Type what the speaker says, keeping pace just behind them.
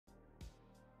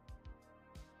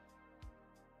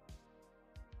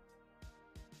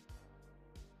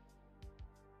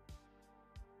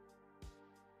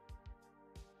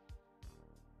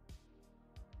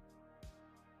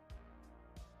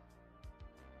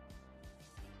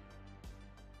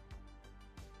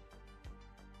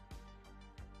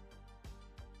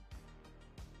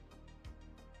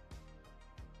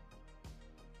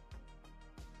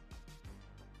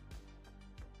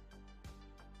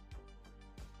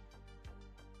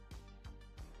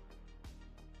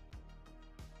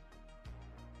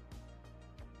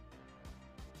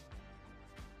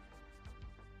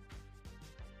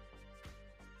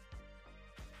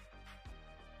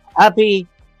Happy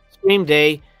Scream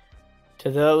Day to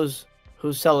those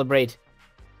who celebrate.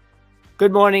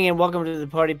 Good morning and welcome to the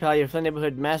Party Pal, your fun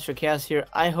neighborhood master cast here.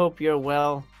 I hope you're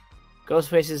well.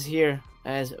 Ghostface is here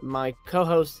as my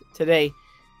co-host today.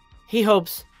 He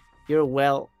hopes you're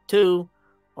well too,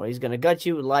 or he's gonna gut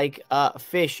you like a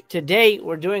fish. Today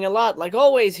we're doing a lot, like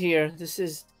always here. This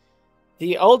is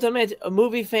the ultimate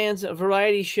movie fans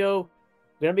variety show.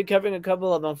 We're going to be covering a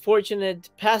couple of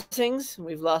unfortunate passings.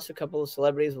 We've lost a couple of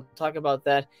celebrities. We'll talk about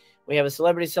that. We have a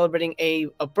celebrity celebrating a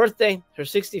birthday, her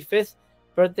 65th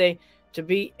birthday to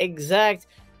be exact.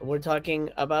 We're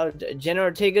talking about Jenna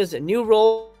Ortega's new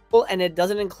role, and it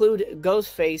doesn't include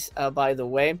Ghostface, by the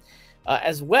way,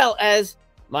 as well as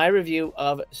my review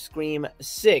of Scream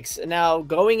 6. Now,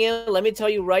 going in, let me tell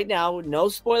you right now, no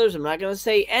spoilers. I'm not going to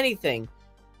say anything.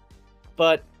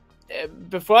 But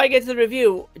before I get to the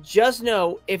review, just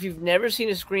know if you've never seen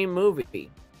a Scream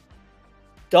movie,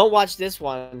 don't watch this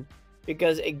one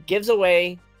because it gives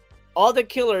away all the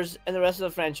killers and the rest of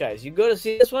the franchise. You go to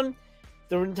see this one,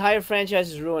 the entire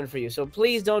franchise is ruined for you. So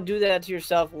please don't do that to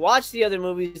yourself. Watch the other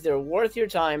movies. They're worth your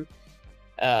time.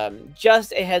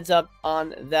 Just a heads up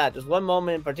on that. There's one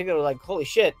moment in particular like, holy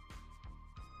shit.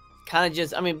 Kind of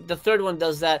just, I mean, the third one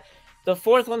does that. The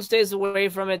fourth one stays away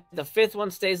from it. The fifth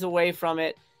one stays away from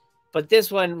it. But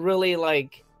this one really,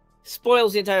 like,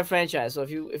 spoils the entire franchise. So if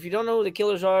you don't know who the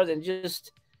killers are, then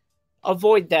just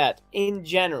avoid that in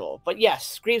general. But yes,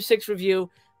 Scream 6 review.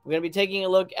 We're going to be taking a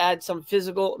look at some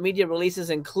physical media releases,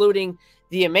 including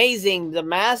the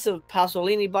massive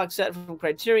Pasolini box set from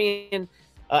Criterion,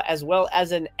 as well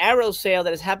as an Arrow sale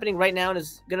that is happening right now and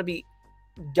is going to be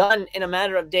done in a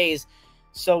matter of days.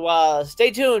 So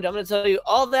stay tuned. I'm going to tell you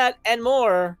all that and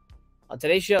more on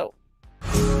today's show.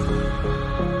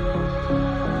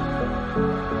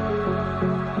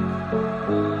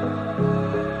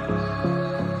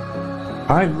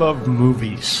 I love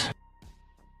movies.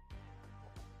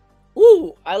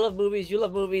 Ooh, I love movies. You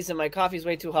love movies, and my coffee's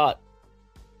way too hot.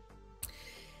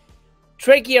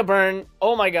 Trachea burn.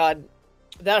 Oh my god,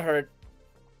 that hurt.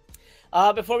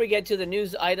 Before we get to the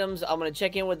news items, I'm going to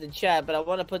check in with the chat, but I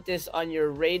want to put this on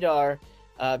your radar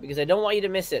because I don't want you to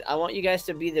miss it. I want you guys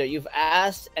to be there. You've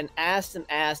asked and asked and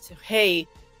asked, hey,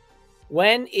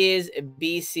 when is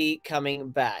BC coming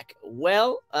back?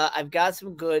 Well, I've got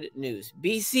some good news.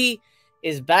 BC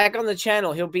is back on the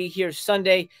channel. He'll be here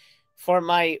Sunday for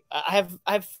my I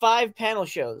have 5 panel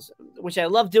shows, which I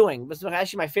love doing. It's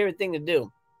actually my favorite thing to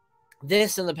do.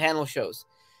 This and the panel shows.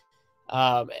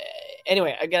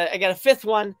 Anyway, I got a 5th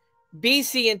one.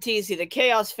 BC and TC, the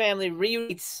Chaos Family,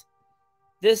 reunites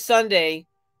this Sunday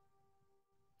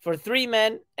for 3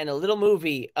 men and a little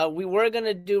movie. We were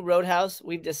gonna do Roadhouse.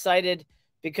 We've decided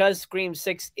because Scream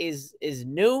 6 is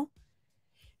new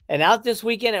and out this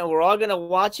weekend, and we're all gonna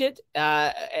watch it,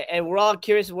 and we're all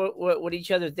curious what each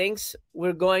other thinks.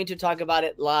 We're going to talk about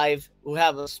it live. We'll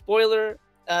have a spoiler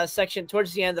section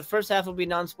towards the end. The first half will be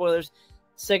non-spoilers.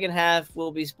 Second half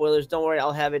will be spoilers. Don't worry,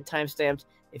 I'll have it timestamped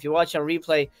if you watch on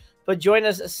replay. But join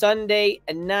us Sunday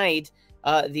night,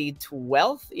 the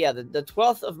 12th. Yeah, the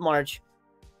 12th of March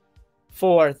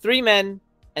for 3 men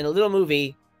and a little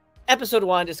movie, episode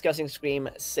 1, discussing Scream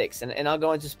 6. And I'll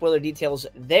go into spoiler details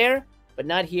there, but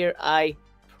not here, I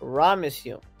promise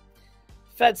you.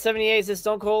 Fat78 says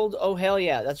Stone Cold. Oh, hell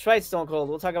yeah. That's right, Stone Cold.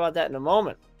 We'll talk about that in a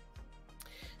moment.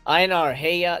 INR,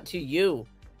 hey to you.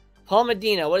 Paul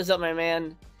Medina, what is up, my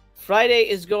man? Friday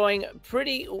is going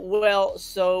pretty well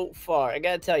so far. I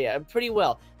gotta tell you, pretty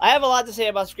well. I have a lot to say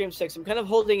about Scream 6. I'm kind of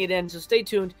holding it in, so stay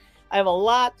tuned. I have a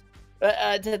lot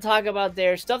to talk about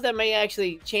there. Stuff that may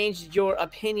actually change your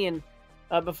opinion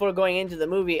before going into the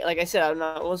movie. Like I said,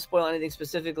 I won't spoil anything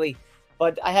specifically,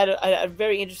 but I had a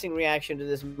very interesting reaction to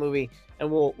this movie,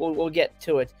 and we'll get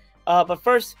to it. But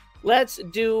first, let's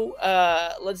do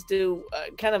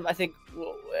kind of, I think,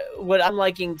 what I'm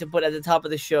liking to put at the top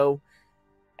of the show,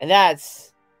 and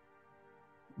that's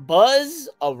Buzz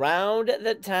Around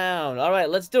the Town. All right,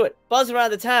 let's do it. Buzz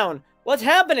Around the Town. What's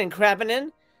happening,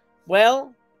 Crappinin'?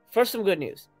 Well, first, some good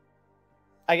news.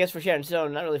 I guess for Sharon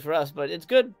Stone, not really for us, but it's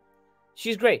good.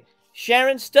 She's great.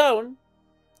 Sharon Stone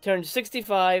turned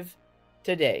 65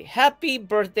 today. Happy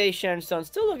birthday, Sharon Stone.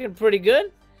 Still looking pretty good.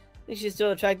 I think she's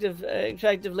still attractive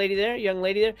lady there, young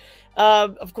lady there.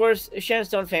 Of course, Sharon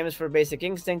Stone, famous for Basic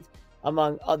Instinct,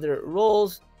 among other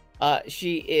roles.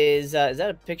 She is that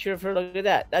a picture of her? Look at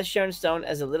that. That's Sharon Stone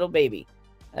as a little baby.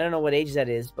 I don't know what age that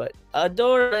is, but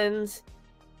Adorlins.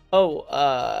 Oh,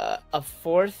 a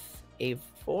fourth? I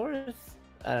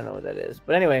don't know what that is.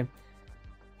 But anyway,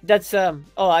 that's, oh,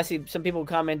 I see some people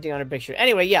commenting on her picture.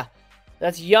 Anyway, yeah,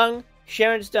 that's young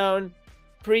Sharon Stone.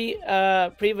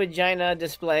 pre-vagina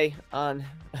display on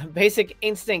Basic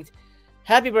Instinct.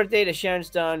 Happy birthday to Sharon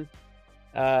Stone.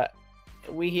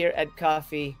 We here at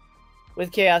Coffee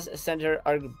with Chaos send her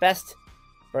our best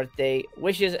birthday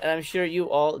wishes, and I'm sure you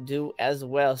all do as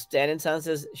well. Stan in Sound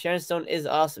says Sharon Stone is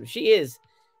awesome. She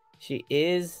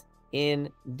is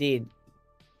indeed.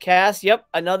 Cass, yep,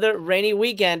 another rainy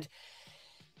weekend.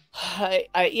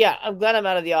 Yeah, I'm glad I'm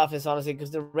out of the office, honestly,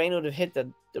 because the rain would have hit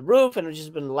the roof and it's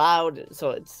just been loud.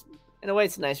 So it's, in a way,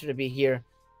 it's nicer to be here,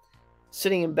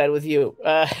 sitting in bed with you.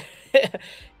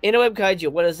 Inoweb Kaiju,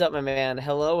 what is up, my man?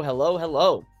 Hello, hello,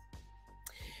 hello.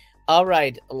 All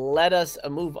right, let us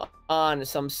move on.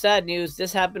 Some sad news.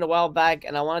 This happened a while back,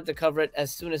 and I wanted to cover it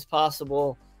as soon as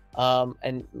possible.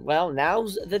 And, well,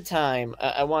 now's the time.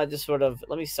 I wanted to sort of...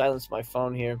 Let me silence my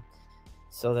phone here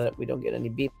so that we don't get any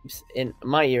beeps in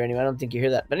my ear. Anyway, I don't think you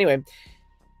hear that. But anyway,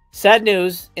 sad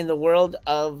news in the world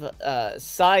of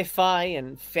sci-fi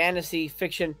and fantasy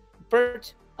fiction.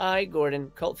 Bert I.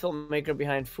 Gordon, cult filmmaker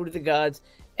behind Food of the Gods,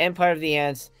 Empire of the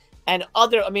Ants, and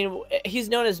other... I mean, he's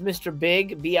known as Mr.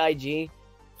 Big, B-I-G,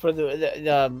 for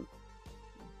the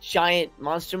giant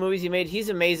monster movies he made. He's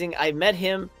amazing. I met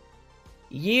him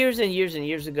years and years and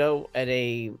years ago at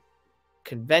a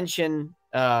convention.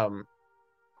 Was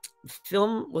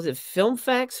it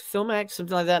Filmax,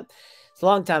 something like that. It's a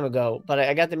long time ago, but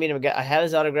I got to meet him. I have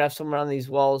his autograph somewhere on these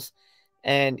walls,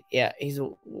 and yeah, he's a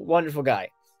wonderful guy.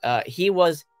 He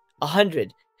was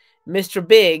 100. Mr.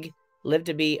 Big lived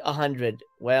to be 100.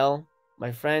 Well,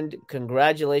 my friend,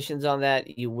 congratulations on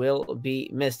that. You will be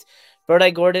missed. Bert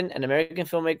I. Gordon, an American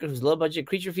filmmaker whose low-budget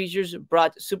creature features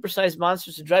brought supersized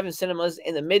monsters to drive-in cinemas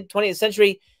in the mid-20th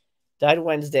century, died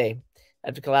Wednesday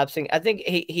after collapsing. I think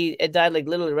it died like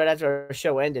literally right after our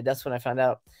show ended. That's when I found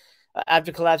out.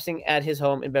 After collapsing at his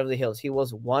home in Beverly Hills. He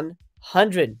was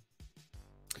 100.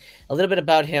 A little bit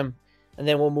about him, and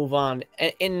then we'll move on.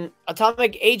 In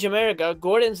Atomic Age America,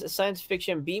 Gordon's science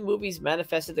fiction B-movies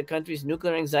manifested the country's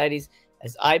nuclear anxieties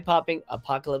as eye-popping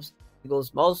apocalypse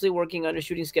goes, mostly working under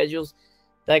shooting schedules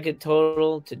that could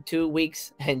total to 2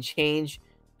 weeks and change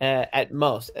at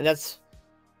most. And that's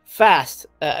fast,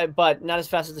 but not as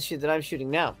fast as the shit that I'm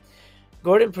shooting now.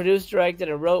 Gordon produced, directed,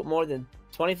 and wrote more than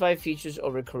 25 features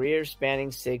over a career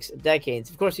spanning 6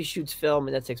 decades. Of course, he shoots film,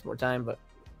 and that takes more time, but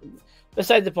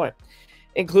besides the point.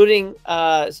 Including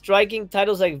striking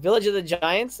titles like Village of the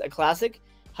Giants, a classic,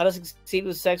 How to Succeed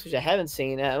with Sex, which I haven't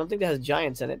seen. I don't think that has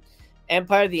giants in it.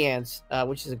 Empire of the Ants,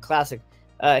 which is a classic.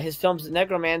 His films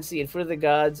Necromancy and Fruit of the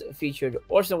Gods featured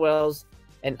Orson Welles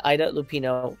and Ida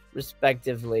Lupino,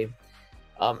 respectively.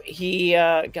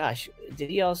 Gosh, did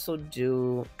he also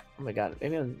do... Oh my god,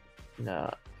 maybe I'm... No.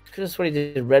 I could have sworn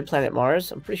he did Red Planet Mars.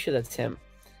 I'm pretty sure that's him.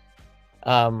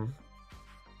 Maybe I'm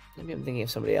thinking of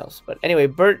somebody else. But anyway,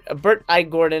 Bert I.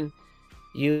 Gordon,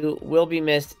 you will be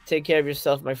missed. Take care of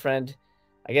yourself, my friend.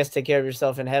 I guess take care of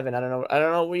yourself in heaven. I don't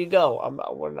know where you go.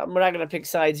 We're not going to pick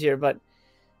sides here, but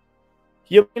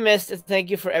you'll be missed. Thank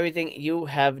you for everything you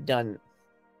have done.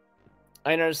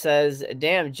 Einar says,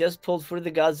 damn, just pulled Fruit of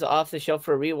the Gods off the shelf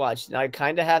for a rewatch. Now I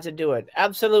kind of have to do it.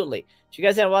 Absolutely. If you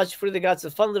guys haven't watched Fruit of the Gods,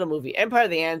 it's a fun little movie. Empire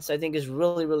of the Ants, I think, is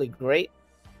really, really great.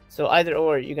 So either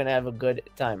or, you're going to have a good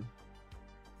time.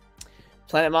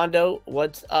 Planet Mondo,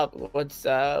 what's up?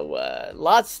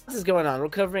 Lots is going on. We're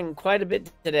covering quite a bit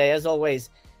today, as always.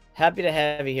 Happy to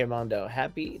have you here, Mondo.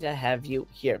 Happy to have you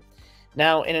here.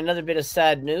 Now, in another bit of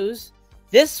sad news,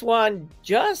 this one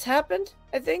just happened,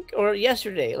 I think, or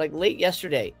yesterday, like late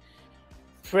yesterday.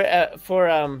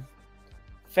 For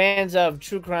fans of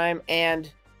true crime and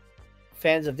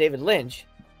fans of David Lynch,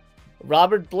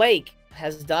 Robert Blake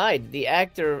has died. The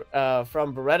actor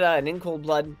from Beretta and In Cold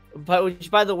Blood, which,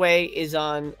 by the way, is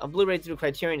on Blu-ray through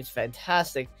Criterion. It's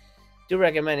fantastic. Do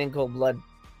recommend In Cold Blood.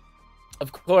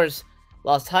 Of course,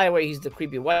 Lost Highway. He's the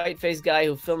creepy white-faced guy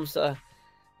who films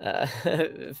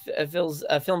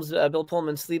Bill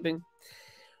Pullman sleeping.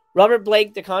 Robert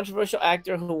Blake, the controversial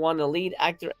actor who won a lead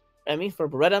actor Emmy for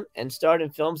Beretta and starred in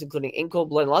films including In Cold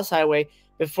Blood and Lost Highway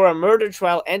before a murder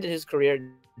trial ended his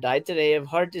career, died today of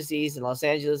heart disease in Los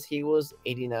Angeles. He was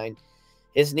 89.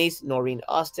 His niece, Noreen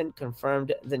Austin,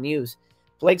 confirmed the news.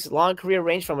 Blake's long career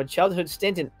ranged from a childhood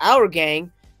stint in Our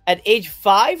Gang at age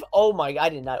 5. Oh my, I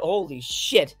did not. Holy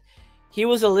shit. He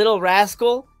was a little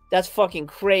rascal. That's fucking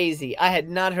crazy. I had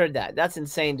not heard that. That's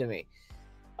insane to me.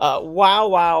 Wow.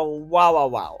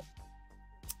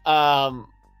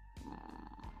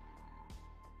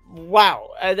 Wow.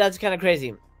 That's kind of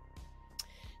crazy.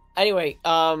 Anyway,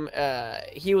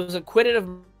 he was acquitted of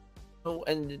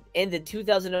in the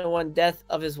 2001 death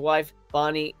of his wife,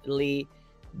 Bonnie Lee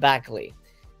Backley.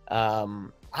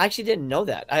 I actually didn't know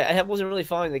that. I wasn't really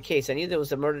following the case. I knew there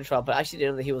was a murder trial, but I actually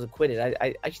didn't know that he was acquitted.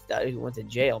 I actually thought he went to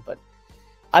jail, but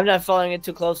I'm not following it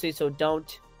too closely, so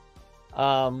don't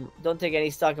take any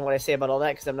stock in what I say about all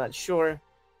that because I'm not sure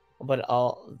about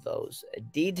all those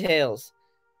details.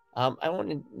 I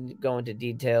won't go into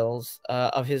details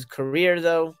of his career,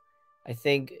 though. I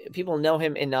think people know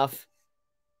him enough.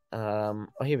 Oh,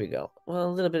 here we go. Well,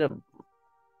 a little bit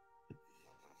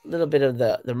of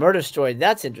the murder story.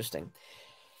 That's interesting.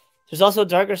 There's also a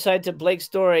darker side to Blake's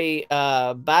story.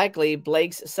 Bagley,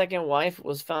 Blake's second wife,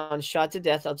 was found shot to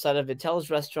death outside of Vitel's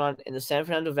restaurant in the San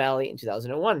Fernando Valley in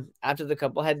 2001 after the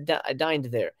couple had dined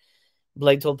there.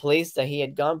 Blake told police that he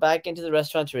had gone back into the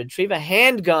restaurant to retrieve a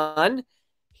handgun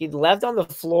he'd left on the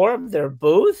floor of their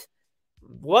booth.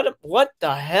 What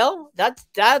the hell?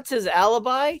 That's his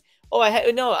alibi? Oh,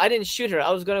 I didn't shoot her.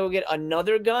 I was gonna go get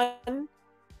another gun.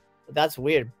 That's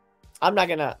weird. I'm not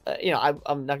gonna,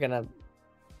 I'm not gonna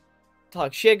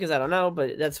talk shit because I don't know,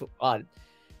 but that's odd.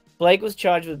 Blake was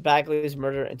charged with Bagley's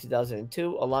murder in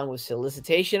 2002, along with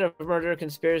solicitation of murder,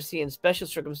 conspiracy, and special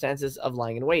circumstances of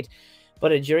lying in wait.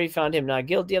 But a jury found him not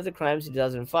guilty of the crimes in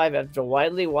 2005 after a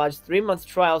widely watched 3-month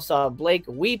trial saw Blake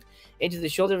weep into the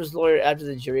shoulder of his lawyer after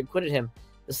the jury acquitted him.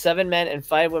 The 7 men and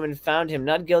 5 women found him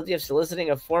not guilty of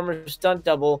soliciting a former stunt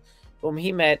double whom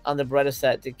he met on the Beretta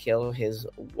set to kill his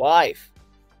wife.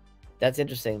 That's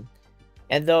interesting.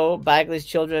 And though Bagley's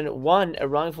children won a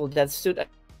wrongful death suit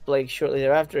against Blake shortly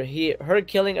thereafter, her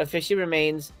killing officially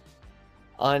remains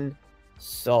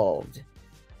unsolved.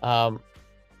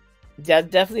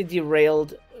 That definitely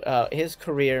derailed his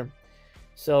career.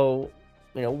 So,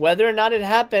 whether or not it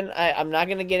happened, I'm not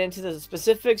going to get into the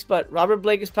specifics, but Robert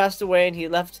Blake has passed away and he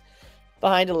left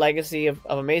behind a legacy of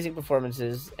amazing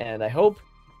performances. And I hope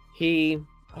he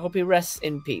rests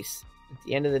in peace. At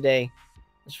the end of the day,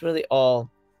 that's really all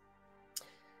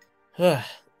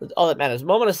that matters.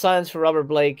 Moment of silence for Robert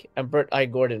Blake and Bert I.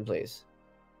 Gordon, please.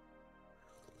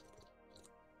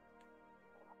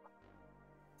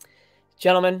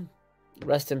 Gentlemen,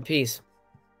 rest in peace.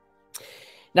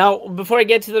 Now, before I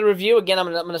get to the review, again,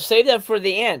 I'm gonna save that for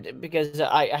the end because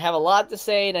I have a lot to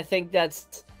say, and I think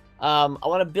that's I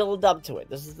want to build up to it.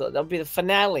 That'll be the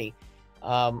finale.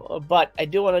 But I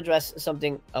do want to address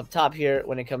something up top here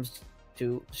when it comes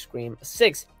to Scream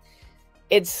 6.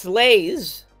 It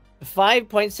slays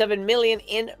 5.7 million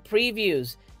in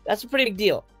previews. That's a pretty big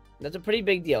deal.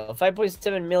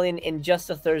 5.7 million in just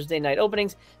the Thursday night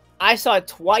openings. I saw it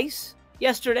twice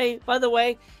yesterday, by the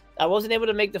way. I wasn't able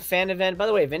to make the fan event. By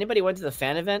the way, if anybody went to the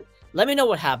fan event, let me know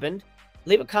what happened.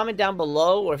 Leave a comment down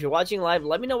below, or if you're watching live,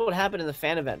 let me know what happened in the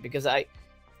fan event, because I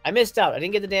missed out. I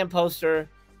didn't get the damn poster.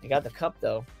 I got the cup,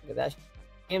 though. Look at that.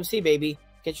 AMC, baby.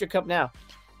 Get your cup now.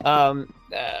 I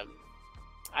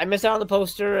missed out on the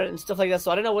poster and stuff like that, so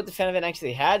I don't know what the fan event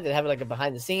actually had. Did it have like a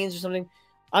behind the scenes or something?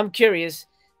 I'm curious.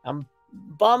 I'm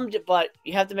bummed, but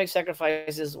you have to make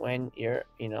sacrifices when you're,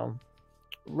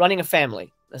 running a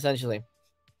family, essentially.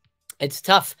 It's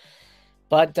tough,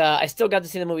 but I still got to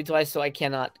see the movie twice, so I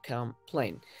cannot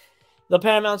complain. The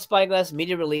Paramount Spyglass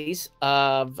media release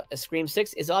of Scream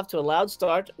 6 is off to a loud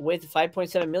start with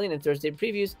 5.7 million in Thursday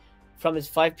previews from its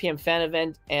 5 p.m. fan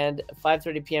event and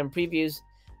 5:30 p.m. previews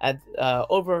at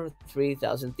over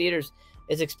 3,000 theaters.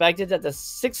 It's expected that the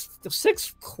sixth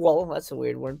sequel, that's a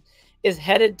weird word, is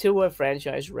headed to a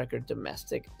franchise record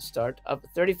domestic start of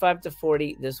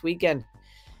 35-40 this weekend.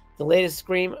 The latest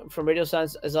Scream from Radio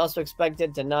Silence is also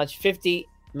expected to notch 50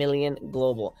 million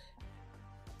global.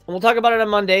 And we'll talk about it on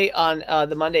Monday on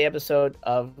the Monday episode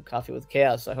of Coffee with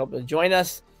Chaos. I hope you'll join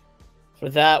us for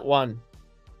that one.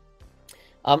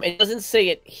 It doesn't say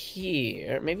it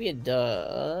here. Maybe it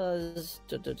does.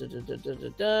 It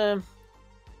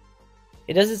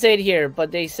doesn't say it here,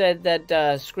 but they said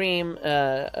that Scream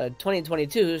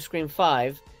 2022, Scream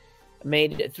 5,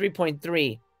 made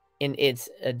 3.3 in its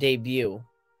debut.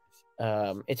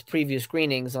 Its preview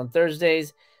screenings on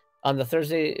Thursdays, on the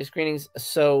Thursday screenings.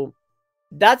 So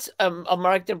that's a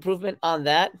marked improvement on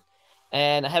that.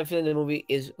 And I have a feeling the movie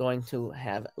is going to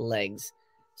have legs.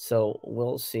 So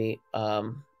we'll see.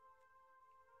 We'll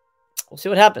see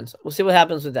what happens. We'll see what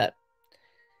happens with that.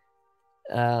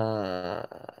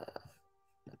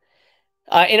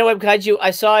 Interweb Kaiju,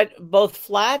 I saw it both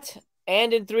flat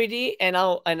and in 3D, and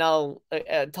I'll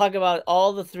talk about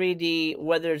all the 3D,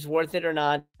 whether it's worth it or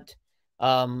not,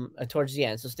 towards the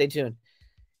end. So stay tuned.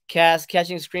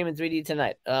 Catching Scream in 3D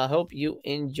tonight. Hope you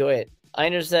enjoy it.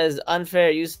 Einer says,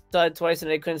 unfair. You saw it twice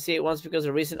and I couldn't see it once because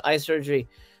of recent eye surgery.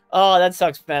 Oh, that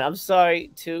sucks, man. I'm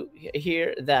sorry to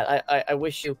hear that. I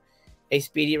wish you a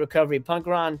speedy recovery. Punk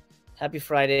Ron, happy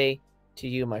Friday to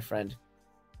you, my friend.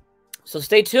 So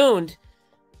stay tuned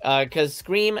because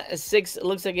Scream 6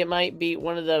 looks like it might be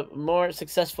one of the more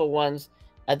successful ones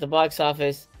at the box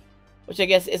office, which I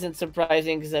guess isn't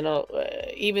surprising because I know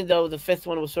even though the 5th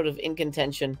one was sort of in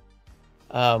contention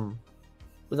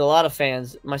with a lot of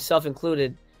fans, myself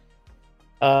included,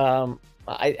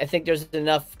 I think there's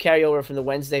enough carryover from the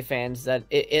Wednesday fans that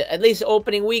at least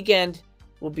opening weekend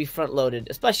will be front-loaded,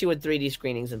 especially with 3D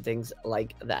screenings and things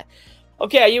like that.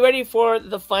 Okay, are you ready for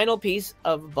the final piece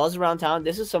of Buzz Around Town?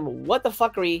 This is some what the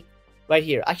fuckery right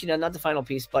here. Actually, no, not the final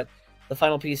piece, but the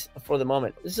final piece for the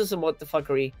moment. This is some what the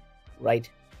fuckery right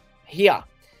here.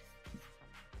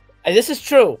 And this is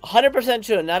true, 100%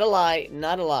 true, not a lie,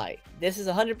 not a lie. This is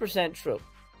 100% true.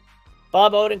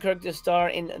 Bob Odenkirk to star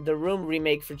in The Room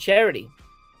remake for charity.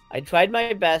 I tried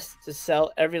my best to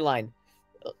sell every line.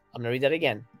 I'm going to read that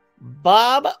again.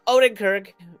 Bob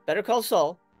Odenkirk, Better Call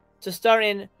Saul, to star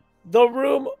in The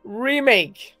Room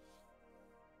remake.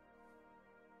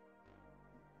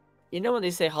 You know when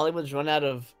they say Hollywood's run out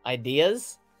of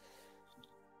ideas?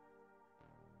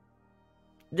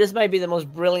 This might be the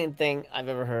most brilliant thing I've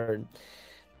ever heard.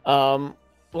 Well,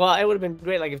 it would have been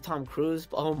great like if Tom Cruise,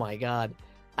 oh my god.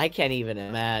 I can't even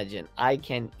imagine. I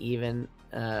can't even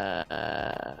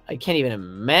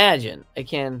imagine.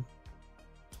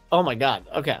 Oh my god.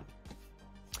 Okay.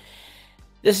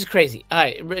 This is crazy. All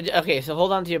right. Okay, so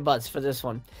hold on to your butts for this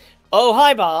one. Oh,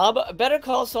 hi, Bob. Better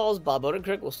Call Saul's Bob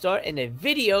Odenkirk will star in a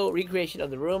video recreation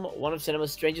of The Room, one of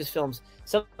cinema's strangest films.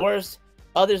 Some worse,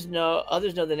 others know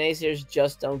the naysayers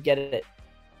just don't get it.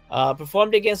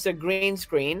 Performed against a green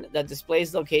screen that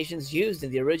displays locations used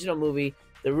in the original movie,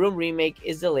 The Room remake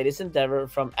is the latest endeavor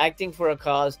from Acting for a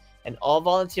Cause, an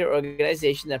all-volunteer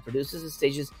organization that produces and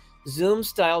stages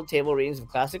Zoom-style table readings of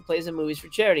classic plays and movies for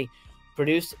charity.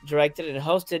 Produced, directed, and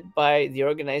hosted by the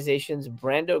organization's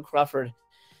Brando Crawford.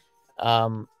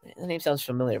 The name sounds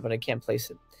familiar, but I can't place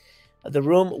it. The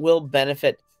Room will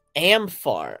benefit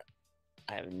AmFAR.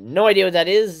 I have no idea what that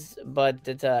is,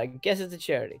 but I guess it's a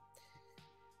charity.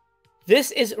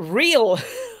 This is real.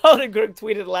 Odenkirk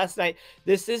tweeted last night.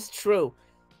 This is true.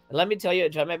 And let me tell you, I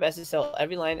tried my best to sell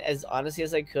every line as honestly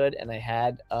as I could, and I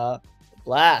had a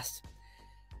blast.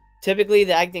 Typically,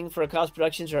 the Acting for a Cause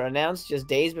productions are announced just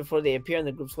days before they appear on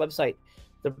the group's website.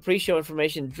 The pre-show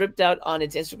information dripped out on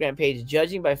its Instagram page.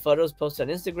 Judging by photos posted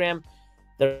on Instagram,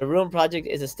 the Room project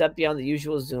is a step beyond the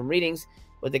usual Zoom readings,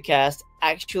 with the cast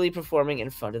actually performing in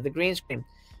front of the green screen.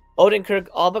 Odenkirk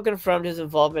all but confirmed his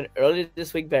involvement earlier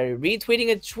this week by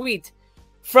retweeting a tweet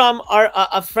from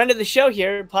a friend of the show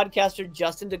here, podcaster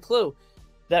Justin DeClue,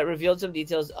 that revealed some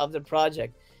details of the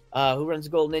project. Who runs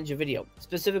Gold Ninja Video,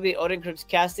 specifically Odenkirk's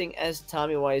casting as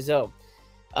Tommy Wiseau.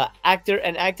 Actor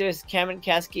and actress Cameron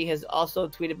Kasky has also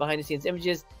tweeted behind-the-scenes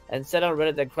images and said on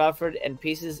Reddit that Crawford and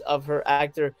pieces of her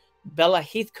actor Bella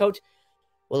Heathcote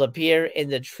will appear in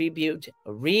the tribute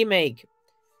remake.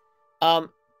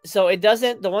 So it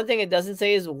doesn't. The one thing it doesn't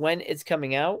say is when it's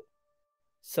coming out.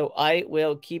 So I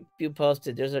will keep you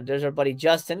posted. There's our buddy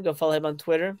Justin. Go follow him on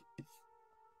Twitter.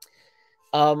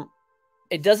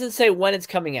 It doesn't say when it's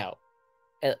coming out.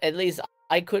 At least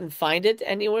I couldn't find it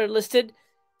anywhere listed.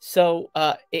 So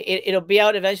it'll be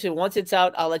out eventually. Once it's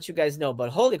out, I'll let you guys know.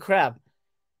 But holy crap.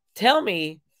 Tell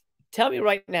me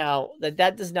right now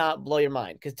that does not blow your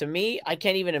mind. Because to me, I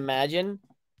can't even imagine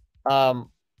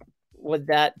what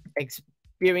that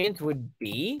experience would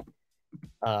be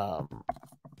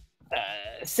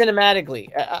cinematically.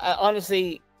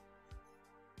 Honestly...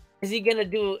 Is he gonna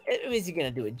do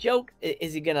a joke?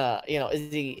 Is he gonna,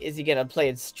 is he gonna play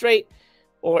it straight,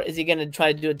 or is he gonna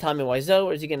try to do a Tommy Wiseau,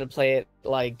 or is he gonna play it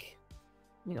like,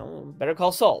 Better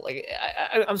Call Saul? Like,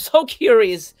 I'm so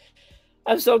curious.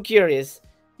 I'm so curious.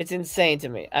 It's insane to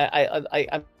me.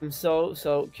 I'm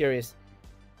so curious.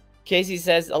 Casey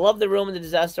says, "I love The Room and the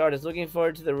Disaster Artist. Looking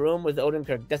forward to The Room with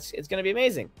Odenkirk. It's gonna be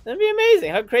amazing. It's gonna be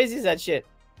amazing. How crazy is that shit?"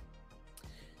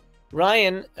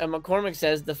 Ryan McCormick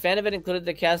says, the fan event included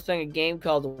the cast playing a game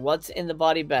called What's in the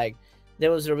Body Bag.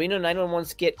 There was a Reno 911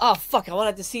 skit. Oh, fuck, I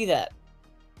wanted to see that.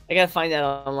 I gotta find that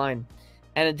online.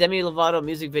 And a Demi Lovato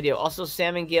music video. Also,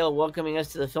 Sam and Gail welcoming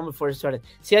us to the film before it started.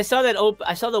 See, I saw that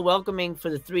I saw the welcoming for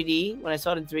the 3D when I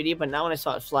saw it in 3D, but not when I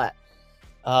saw it flat.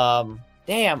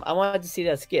 Damn, I wanted to see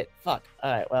that skit. Fuck.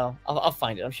 All right, well, I'll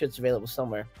find it. I'm sure it's available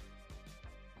somewhere.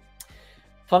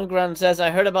 Punkground says, I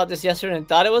heard about this yesterday and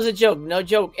thought it was a joke. No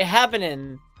joke. It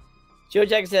happening. Joe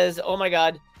Jack says, oh my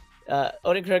god.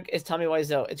 Odenkirk is Tommy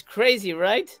Wiseau. It's crazy,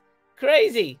 right?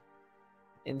 Crazy.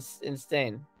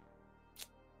 Insane.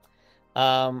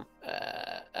 Ben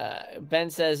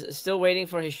says, still waiting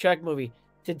for his shark movie.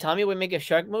 Did Tommy make a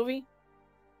shark movie?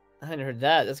 I hadn't heard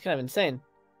that. That's kind of insane.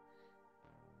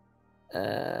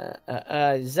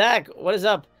 Zach, what is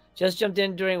up? Just jumped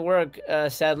in during work,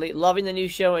 sadly. Loving the new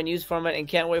show and news format and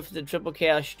can't wait for the Triple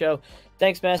Chaos show.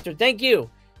 Thanks, Master. Thank you.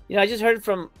 You know, I just heard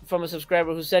from a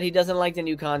subscriber who said he doesn't like the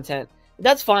new content.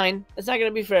 That's fine. It's not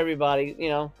going to be for everybody, you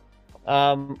know.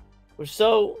 We're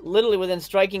so literally within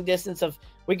striking distance of...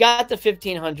 We got to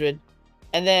 1,500,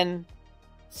 and then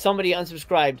somebody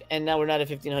unsubscribed, and now we're not at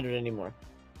 1,500 anymore.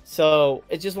 So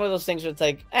it's just one of those things where it's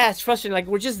like, it's frustrating. Like,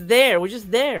 we're just there. We're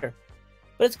just there.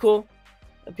 But it's cool.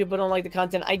 People don't like the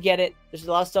content. I get it. There's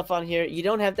a lot of stuff on here. You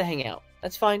don't have to hang out.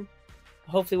 That's fine.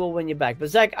 Hopefully we'll win you back. But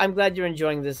Zach, I'm glad you're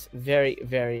enjoying this very,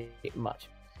 very much.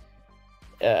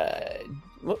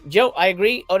 Joe, I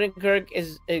agree. Odenkirk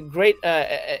is a great.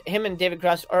 Him and David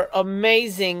Cross are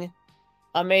amazing,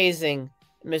 amazing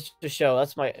Mr. Show.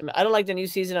 That's my... I don't like the new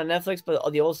season on Netflix,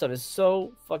 but the old stuff is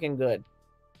so fucking good.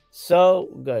 So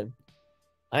good.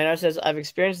 Einar says, I've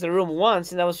experienced The Room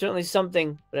once, and that was certainly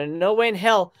something, but in no way in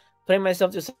hell putting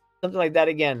myself through something like that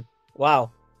again.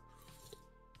 Wow.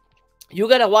 You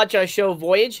gotta watch our show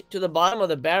Voyage to the Bottom of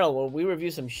the Barrel, where we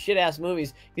review some shit-ass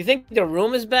movies. You think The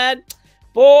Room is bad?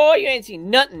 Boy, you ain't seen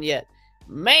nothing yet.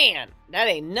 Man, that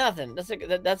ain't nothing.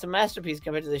 That's a masterpiece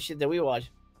compared to the shit that we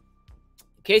watch.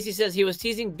 Casey says he was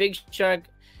teasing Big Shark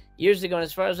years ago, and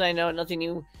as far as I know, nothing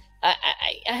new. I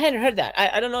hadn't heard that.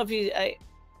 I don't know if he... I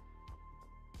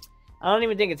don't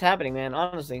even think it's happening, man.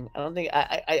 Honestly, I don't think...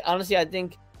 honestly, I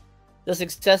think the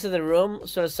success of The Room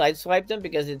sort of sideswiped him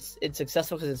because it's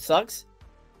successful because it sucks.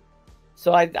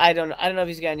 So I don't know if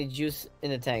he's got any juice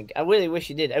in the tank. I really wish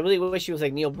he did. I really wish he was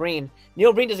like Neil Breen.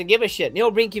 Neil Breen doesn't give a shit.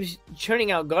 Neil Breen keeps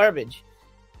churning out garbage.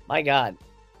 My God.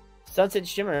 Sunset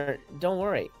Shimmer, don't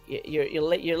worry. You're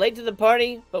late to the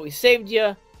party, but we saved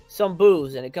you some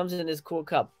booze, and it comes in this cool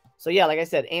cup. So yeah, like I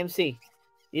said, AMC,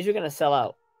 these are gonna sell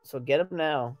out. So get them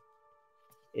now.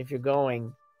 If you're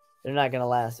going, they're not gonna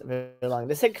last very long.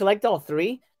 They said collect all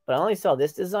three, but I only saw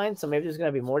this design, so maybe there's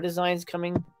gonna be more designs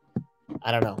coming.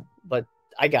 I don't know, but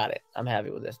I got it. I'm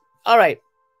happy with this. All right.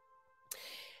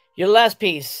 Your last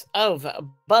piece of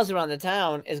buzz around the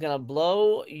town is going to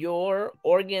blow your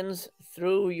organs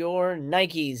through your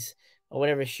Nikes or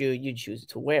whatever shoe you choose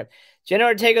to wear. Jenna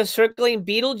Ortega circling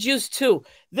Beetlejuice 2.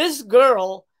 This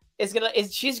girl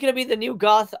she's going to be the new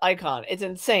goth icon. It's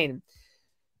insane.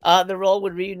 The role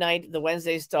would reunite the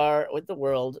Wednesday star with the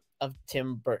world of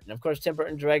Tim Burton. Of course, Tim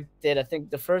Burton directed, I think,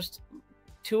 the first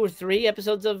 2 or 3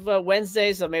 episodes of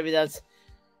Wednesday, so maybe that's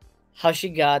how she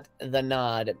got the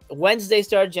nod. Wednesday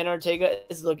star Jenna Ortega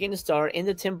is looking to star in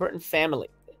the Tim Burton family.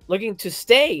 Looking to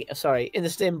stay, in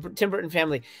the Tim Burton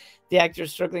family. The actor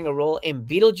is circling a role in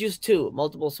Beetlejuice 2,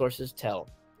 multiple sources tell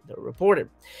the reporter.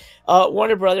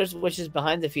 Warner Brothers, which is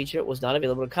behind the feature, was not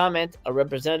available to comment. A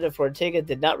representative for Ortega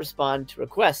did not respond to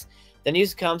requests. The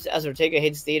news comes as Ortega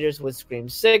hits theaters with Scream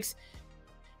 6,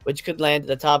 which could land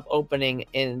the top opening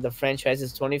in the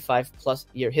franchise's 25-plus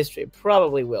year history.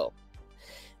 Probably will.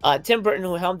 Tim Burton,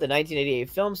 who helmed the 1988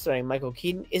 film starring Michael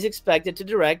Keaton, is expected to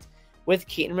direct, with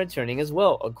Keaton returning as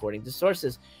well, according to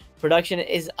sources. Production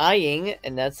is eyeing,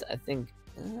 and that's, I think,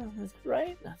 that's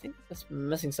right? I think that's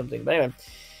missing something. But anyway,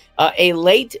 a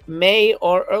late May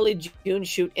or early June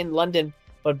shoot in London,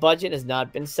 but budget has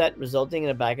not been set, resulting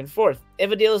in a back and forth. If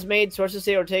a deal is made, sources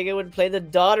say Ortega would play the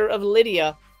daughter of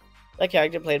Lydia, the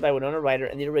character played by Winona Ryder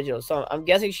in the original. So I'm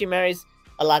guessing she marries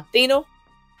a Latino.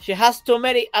 She has to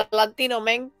marry a Latino,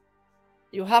 man.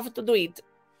 You have to do it.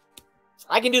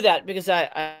 I can do that because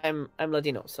I'm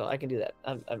Latino, so I can do that.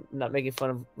 I'm not making fun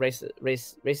of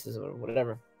racism or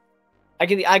whatever. I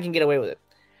can get away with it.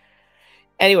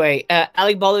 Anyway,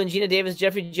 Alec Baldwin, Gina Davis,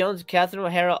 Jeffrey Jones, Catherine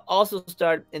O'Hara also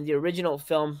starred in the original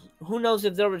film. Who knows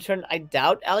if they'll return? I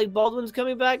doubt Alec Baldwin's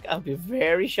coming back. I'll be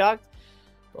very shocked.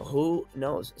 But who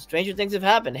knows? Stranger things have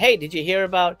happened. Hey, did you hear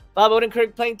about Bob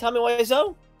Odenkirk playing Tommy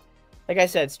Wiseau? Like I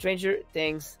said, stranger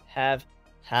things have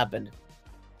happened.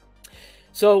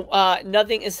 So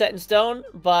nothing is set in stone,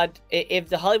 but if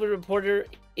the Hollywood Reporter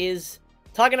is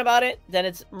talking about it, then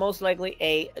it's most likely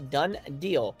a done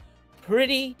deal.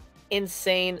 Pretty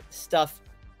insane stuff.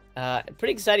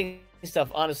 Pretty exciting stuff,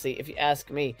 honestly, if you ask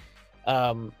me.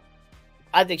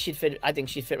 I think she'd fit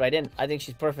right in. I think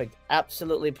she's perfect.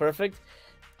 Absolutely perfect.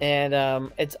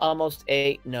 And it's almost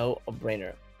a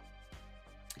no-brainer.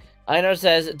 Einar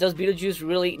says, does Beetlejuice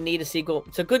really need a sequel?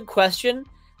 It's a good question.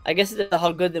 I guess it depends on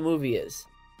how good the movie is.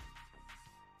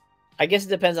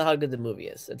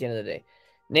 At the end of the day.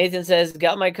 Nathan says,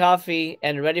 got my coffee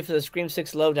and ready for the Scream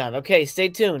 6 lowdown. Okay, stay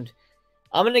tuned.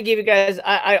 I'm going to give you guys...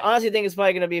 I honestly think it's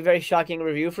probably going to be a very shocking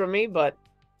review from me, but...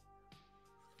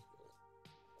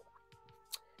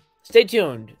 Stay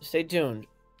tuned. Stay tuned.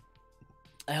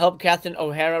 I hope Catherine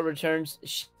O'Hara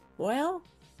returns. Well,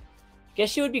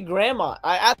 guess she would be grandma.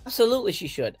 Absolutely she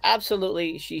should.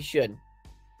 Absolutely she should.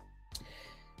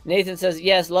 Nathan says,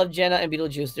 yes, love Jenna and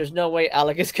Beetlejuice. There's no way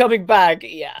Alec is coming back.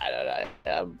 Yeah,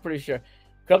 I'm pretty sure.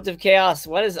 Corruptive Chaos.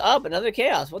 What is up? Another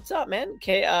Chaos. What's up, man?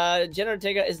 Jenna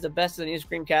Ortega is the best of the new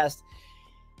Screamcast.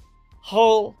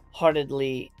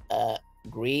 Wholeheartedly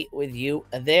agree with you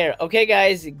there. Okay,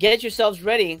 guys, get yourselves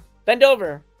ready. Bend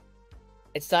over.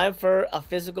 It's time for a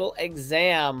physical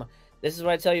exam. This is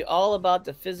where I tell you all about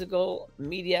the physical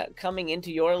media coming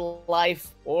into your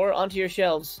life or onto your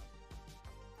shelves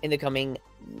in the coming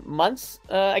months.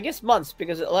 I guess months,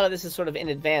 because a lot of this is sort of in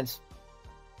advance,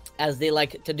 as they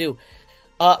like to do.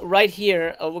 Right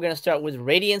here, we're going to start with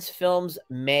Radiance Films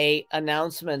May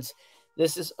announcements.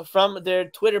 This is from their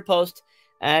Twitter post,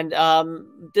 and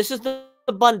this is the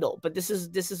bundle, but this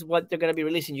is what they're going to be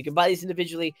releasing. You can buy these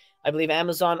individually. I believe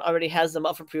Amazon already has them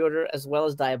up for pre-order, as well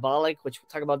as Diabolic, which we'll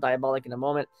talk about Diabolic in a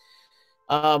moment.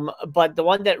 But the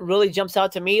one that really jumps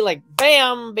out to me, like,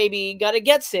 bam, baby, gotta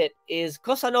gets it, is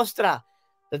Cosa Nostra,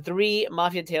 the 3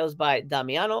 Mafia Tales by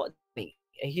Damiano.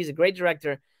 He's a great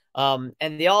director. And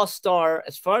they all star,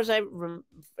 as far as I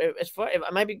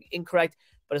might be incorrect,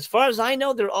 but as far as I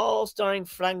know, they're all starring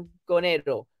Franco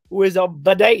Nero, who is a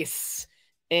badass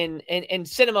in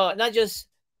cinema, not just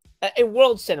in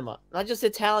world cinema, not just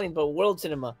Italian, but world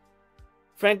cinema.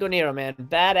 Franco Nero, man,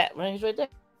 bad at he's right there,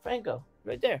 Franco,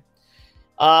 right there.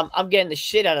 I'm getting the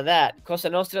shit out of that. Cosa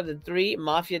Nostra, the 3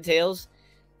 Mafia Tales.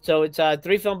 So it's a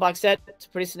 3-film box set. It's a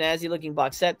pretty snazzy looking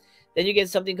box set. Then you get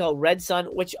something called Red Sun,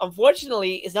 which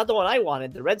unfortunately is not the one I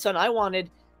wanted. The Red Sun I wanted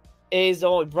is the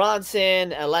one with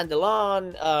Bronson, Alain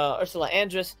Delon, Ursula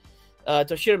Andress,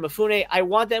 Toshiro Mifune. I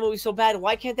want that movie so bad.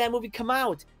 Why can't that movie come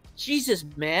out? Jesus,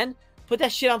 man. Put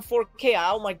that shit on 4K.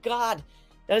 Oh, my God.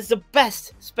 That is the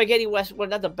best spaghetti western. Well,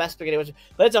 not the best spaghetti western,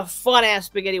 but it's a fun-ass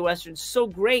spaghetti western. So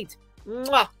great.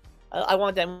 Mwah! I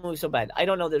want that movie so bad. I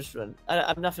don't know this one.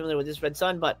 I'm not familiar with this Red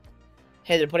Sun, but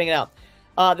hey, they're putting it out.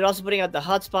 They're also putting out The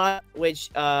Hotspot, which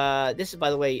this is, by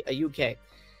the way, a UK.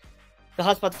 The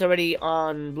Hotspot's already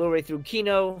on Blu-ray through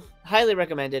Kino. Highly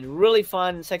recommended. Really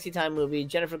fun, sexy time movie.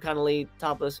 Jennifer Connelly,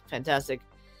 topless, fantastic.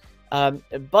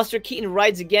 Buster Keaton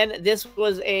Rides Again. This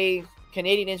was a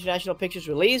Canadian International Pictures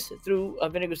release through a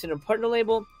Vinegar Syndrome partner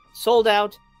label. Sold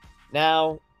out.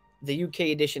 Now the UK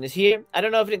edition is here. I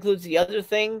don't know if it includes the other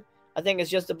thing. I think it's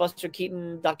just a Buster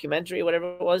Keaton documentary,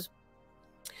 whatever it was.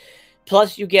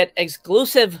 Plus, you get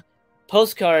exclusive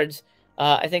postcards.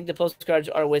 I think the postcards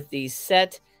are with the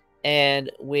set,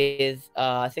 and with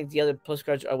I think the other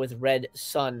postcards are with Red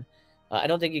Sun. I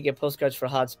don't think you get postcards for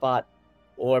Hotspot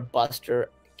or Buster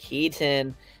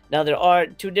Keaton. Now, there are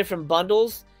 2 different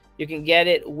bundles. You can get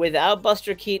it without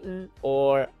Buster Keaton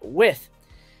or with.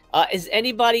 Is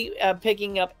anybody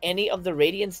picking up any of the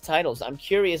Radiance titles? I'm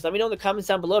curious. Let me know in the comments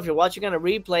down below if you're watching on a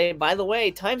replay. By the way,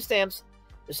 timestamps.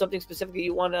 There's something specific that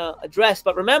you want to address.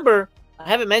 But remember, I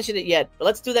haven't mentioned it yet, but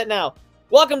let's do that now.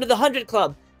 Welcome to the 100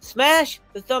 Club. Smash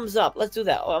the thumbs up. Let's do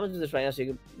that. Oh, I'm going to do this right now. So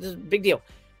this is a big deal.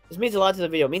 This means a lot to the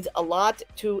video. It means a lot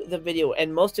to the video.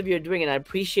 And most of you are doing it. I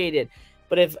appreciate it.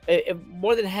 But if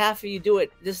more than half of you do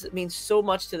it, this means so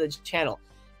much to the channel.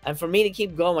 And for me to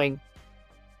keep going,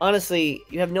 honestly,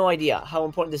 you have no idea how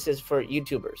important this is for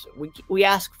YouTubers. We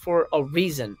ask for a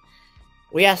reason.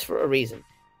 We ask for a reason.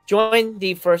 Join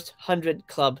the first 100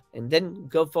 club and then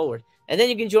go forward. And then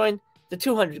you can join the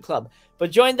 200 club.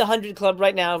 But join the 100 club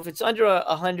right now. If it's under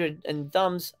 100 and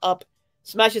thumbs up,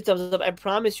 smash the thumbs up. I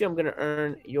promise you I'm going to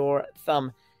earn your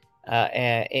thumb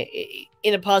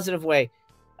in a positive way.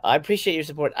 I appreciate your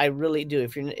support. I really do.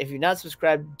 If you're not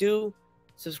subscribed, do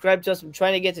subscribe to us. I'm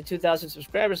trying to get to 2,000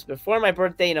 subscribers before my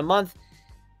birthday in a month.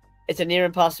 It's a near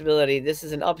impossibility. This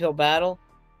is an uphill battle.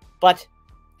 But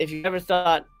if you ever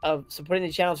thought of supporting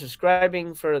the channel,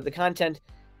 subscribing for the content,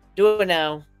 do it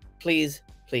now. Please,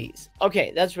 please.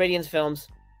 Okay, that's Radiance Films.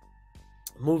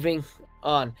 Moving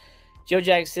on. Joe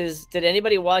Jack says, did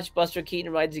anybody watch Buster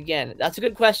Keaton Rides Again? That's a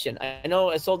good question. I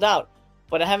know it sold out,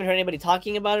 but I haven't heard anybody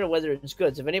talking about it or whether it's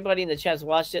good. So if anybody in the chat's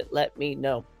watched it, let me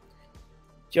know.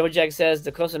 Joe Jack says,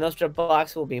 the Cosa Nostra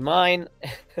box will be mine.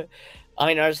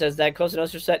 Einar says, that Cosa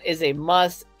Nostra set is a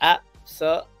must.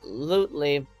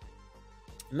 Absolutely.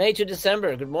 May to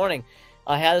December. Good morning.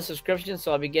 I had a subscription,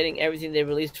 so I'll be getting everything they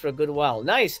released for a good while.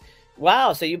 Nice.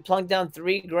 Wow. So you plunked down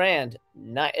 $3,000.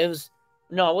 No,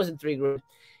 it wasn't $3,000.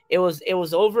 It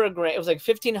was over $1,000. It was like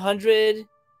 $1,500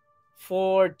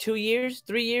 for 2 years,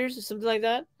 3 years, or something like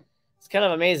that. It's kind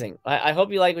of amazing. I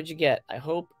hope you like what you get. I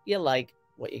hope you like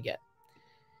what you get.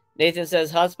 Nathan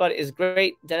says, Hotspot is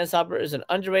great. Dennis Hopper is an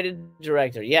underrated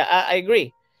director. Yeah, I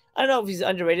agree. I don't know if he's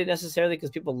underrated necessarily because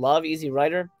people love Easy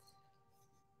Rider.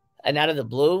 and out of the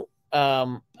blue.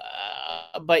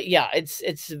 But yeah,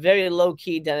 it's very low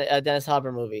key Dennis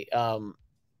Hopper movie.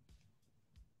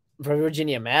 For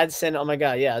Virginia Madsen. Oh my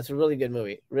god, yeah, it's a really good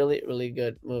movie. Really, really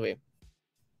good movie.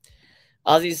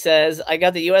 Ozzy says, I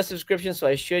got the US subscription, so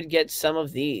I should get some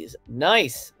of these.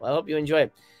 Nice. Well, I hope you enjoy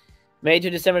it. May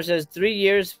to December says 3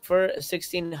 years for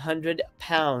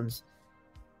 £1,600,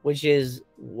 which is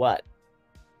what?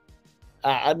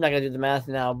 I'm not gonna do the math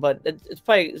now, but it's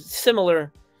probably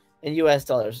similar in US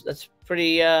dollars. That's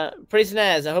pretty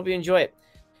snaz. I hope you enjoy it.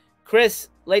 Chris,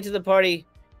 late to the party.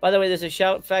 By the way, there's a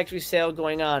Shout Factory sale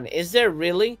going on. Is there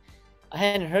really? I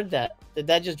hadn't heard that. Did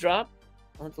that just drop?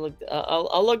 I'll have to look.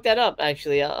 I'll look that up.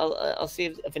 Actually, I'll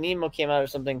see if an email came out or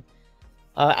something.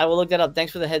 I will look that up.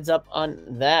 Thanks for the heads up on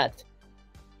that.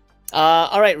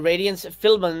 All right, Radiance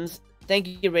Filmons.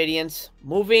 Thank you, Radiance.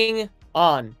 Moving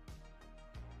on.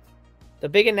 The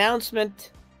big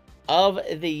announcement of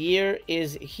the year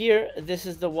is here. This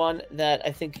is the one that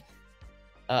I think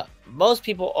most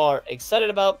people are excited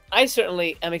about. I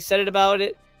certainly am excited about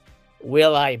it.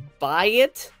 Will I buy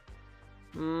it?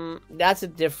 That's a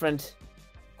different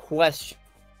question.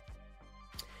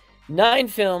 9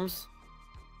 films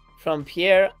from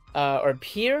Pier, I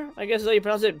guess is how you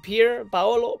pronounce it, Pier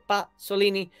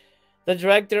Pasolini, the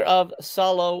director of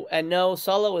Solo. And no,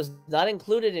 Solo is not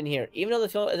included in here, even though the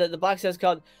film, the box set is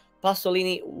called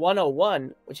Pasolini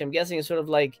 101, which I'm guessing is sort of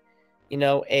like, you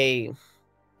know, a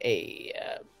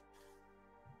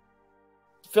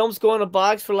films go in a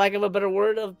box, for lack of a better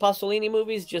word, of Pasolini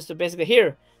movies. Just to basically,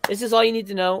 here, this is all you need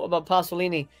to know about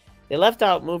Pasolini. They left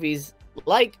out movies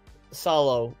like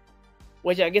Solo,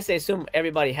 which I guess they assume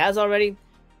everybody has already.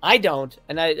 I don't,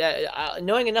 and I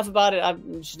knowing enough about it,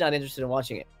 I'm just not interested in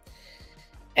watching it.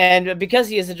 And because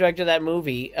he is the director of that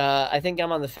movie, I think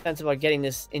I'm on the fence about getting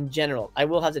this in general. I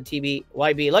will have the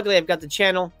TBYB. Luckily, I've got the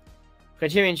channel,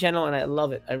 Criterion channel, and I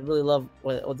love it. I really love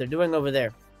what they're doing over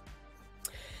there.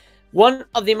 One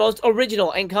of the most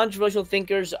original and controversial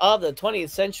thinkers of the 20th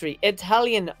century,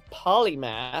 Italian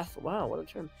polymath. Wow, what a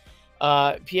term.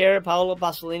 Pier Paolo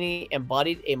Pasolini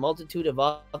embodied a multitude of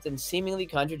often seemingly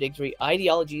contradictory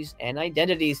ideologies and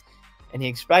identities, and he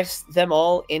expressed them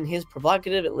all in his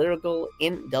provocative, lyrical,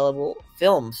 indelible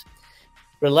films.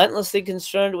 Relentlessly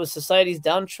concerned with society's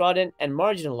downtrodden and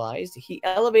marginalized, he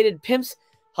elevated pimps,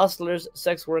 hustlers,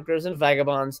 sex workers, and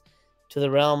vagabonds to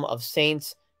the realm of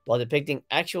saints, while depicting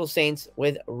actual saints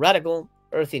with radical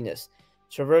earthiness,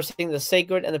 traversing the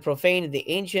sacred and the profane, the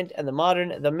ancient and the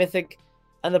modern, the mythic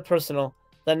and the personal.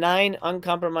 The 9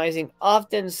 uncompromising,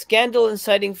 often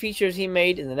scandal-inciting features he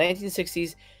made in the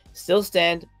 1960s still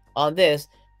stand on this,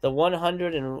 the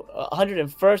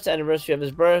 101st anniversary of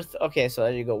his birth. Okay, so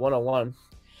there you go, 101.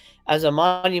 As a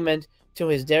monument to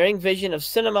his daring vision of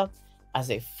cinema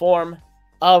as a form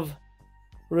of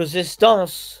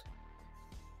resistance.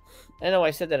 I know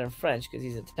I said that in French because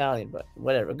he's Italian, but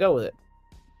whatever, go with it.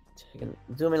 I can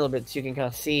zoom in a little bit so you can kind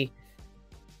of see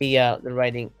the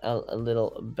writing a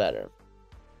little better.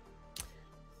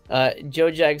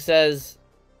 Joe Jack says,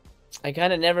 I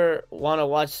kind of never want to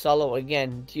watch Solo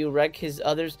again. Do you wreck his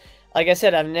others? Like I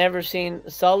said, I've never seen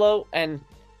Solo, and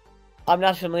I'm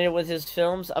not familiar with his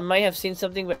films. I might have seen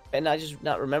something, and I just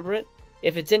not remember it.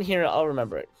 If it's in here, I'll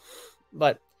remember it.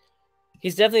 But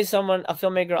he's definitely a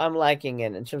filmmaker I'm lacking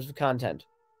in terms of content.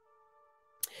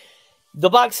 The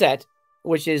box set,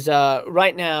 which is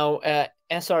right now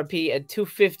SRP at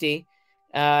 $250,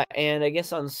 and I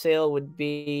guess on sale would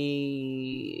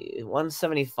be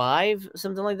 $175,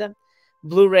 something like that.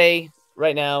 Blu-ray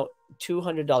right now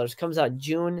 $200. Comes out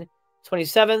June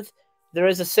 27th. There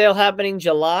is a sale happening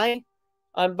July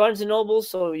on Barnes & Noble,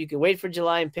 so you can wait for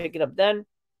July and pick it up then.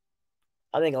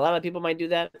 I think a lot of people might do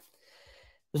that.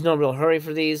 There's no real hurry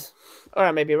for these. Or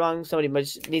I may be wrong. Somebody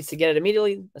needs to get it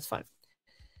immediately. That's fine.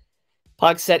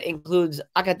 Box set includes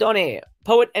Accatone,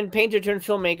 poet and painter turned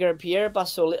filmmaker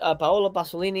Paolo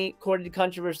Pasolini courted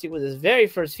controversy with his very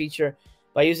first feature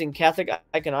by using Catholic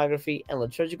iconography and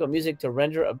liturgical music to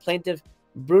render a plaintive,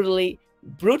 brutally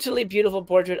beautiful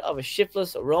portrait of a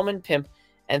shiftless Roman pimp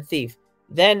and thief.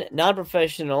 Then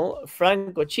non-professional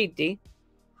Franco Chitti,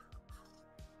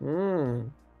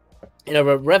 in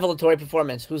a revelatory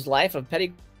performance whose life of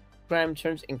petty crime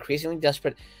turns increasingly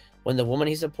desperate when the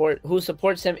woman who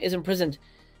supports him is imprisoned.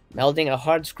 Melding a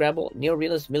hard-scrabble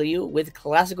neorealist milieu with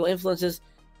classical influences,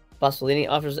 Pasolini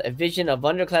offers a vision of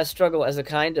underclass struggle as a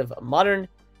kind of modern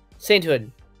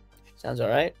sainthood. Sounds all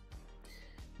right.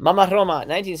 Mama Roma,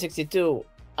 1962.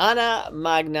 Anna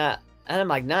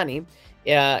Magnani.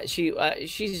 Yeah,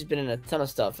 she's been in a ton of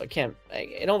stuff. I can't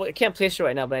place her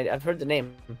right now, but I've heard the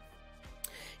name.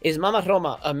 is Mama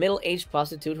Roma, a middle-aged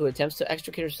prostitute who attempts to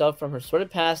extricate herself from her sordid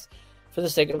past for the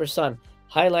sake of her son,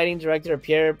 highlighting director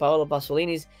Pier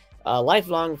Pasolini's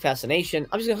lifelong fascination.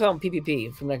 I'm just going to call him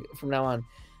PPP from now on.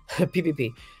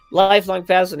 PPP. Lifelong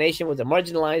fascination with the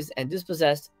marginalized and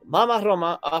dispossessed. Mama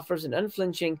Roma offers an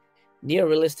unflinching,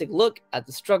 neorealistic look at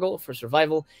the struggle for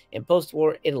survival in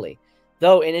post-war Italy.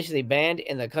 Though initially banned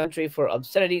in the country for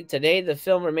obscenity, today the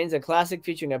film remains a classic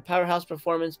featuring a powerhouse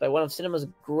performance by one of cinema's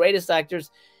greatest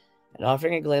actors and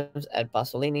offering a glimpse at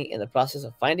Pasolini in the process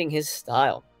of finding his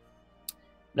style.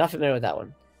 Not familiar with that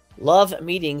one. Love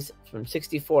Meetings from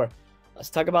 1964. Let's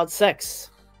talk about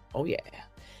sex. Oh yeah.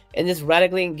 In this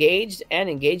radically engaged and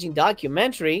engaging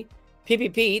documentary,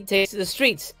 PPP takes to the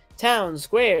streets, towns,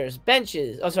 squares,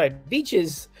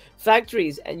 beaches,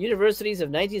 factories, and universities of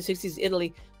 1960s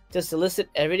Italy to solicit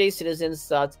everyday citizens'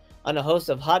 thoughts on a host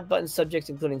of hot-button subjects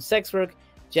including sex work,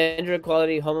 gender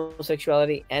equality,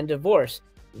 homosexuality, and divorce,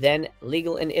 then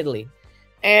legal in Italy.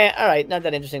 Alright, not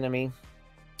that interesting to me.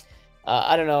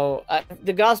 I don't know.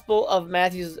 The Gospel of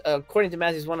Matthew, according to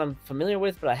Matthew's one I'm familiar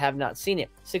with, but I have not seen it.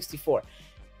 64.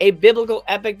 A biblical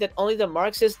epic that only the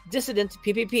Marxist dissident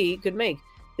PPP could make.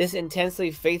 This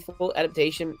intensely faithful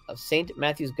adaptation of St.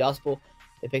 Matthew's Gospel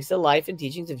depicts the life and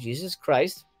teachings of Jesus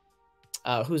Christ,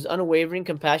 whose unwavering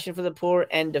compassion for the poor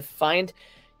and defiant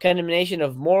condemnation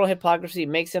of moral hypocrisy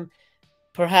makes him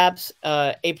perhaps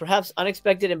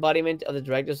unexpected embodiment of the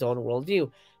director's own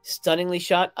worldview. Stunningly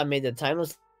shot amid the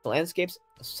timeless landscapes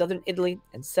of southern Italy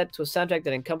and set to a soundtrack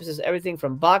that encompasses everything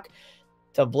from Bach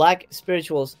to black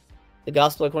spirituals, the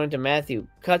Gospel according to Matthew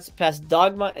cuts past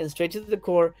dogma and straight to the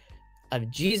core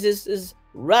of Jesus'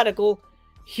 radical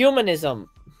humanism.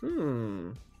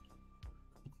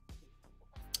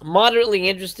 Moderately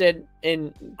interested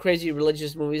in crazy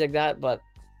religious movies like that, but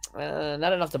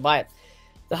not enough to buy it.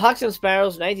 The Hawks and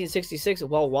Sparrows, 1966.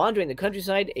 While wandering the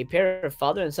countryside, a pair of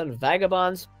father and son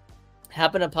vagabonds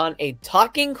happen upon a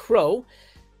talking crow,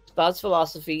 spouts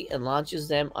philosophy, and launches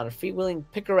them on a freewheeling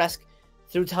picaresque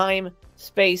through time,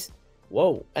 space,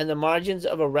 and the margins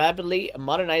of a rapidly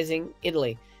modernizing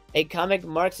Italy. A comic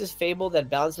Marxist fable that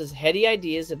balances heady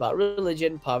ideas about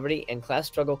religion, poverty, and class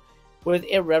struggle with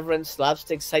irreverent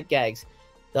slapstick sight gags.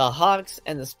 The Hawks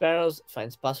and the Sparrows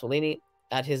finds Pasolini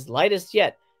at his lightest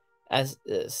yet as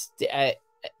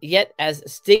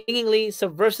stingingly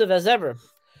subversive as ever.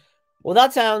 Well,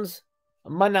 that sounds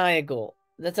maniacal.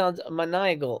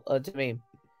 To me.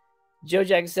 Joe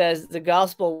Jack says the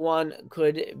Gospel one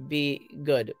could be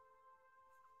good.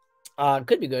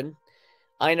 Could be good.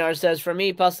 Einar says, for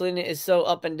me, Pasolini is so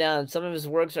up and down. Some of his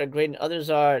works are great and others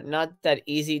are not that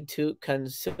easy to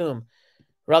consume.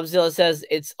 Robzilla says,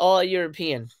 it's all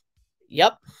European.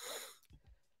 Yep.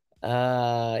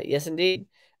 Yes, indeed.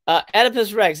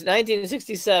 Oedipus Rex,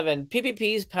 1967.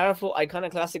 PPP's powerful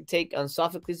iconoclastic take on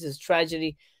Sophocles'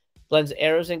 tragedy blends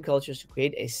eras and cultures to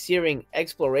create a searing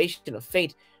exploration of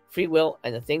fate, free will,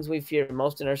 and the things we fear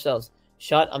most in ourselves.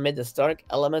 Shot amid the stark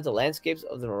elemental landscapes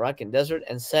of the Moroccan desert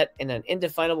and set in an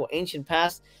indefinable ancient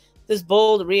past, this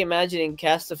bold reimagining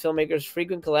casts the filmmaker's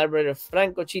frequent collaborator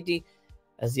Franco Citti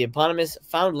as the eponymous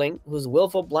foundling whose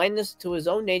willful blindness to his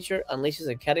own nature unleashes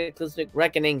a cataclysmic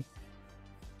reckoning.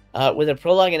 With a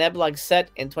prologue and epilogue set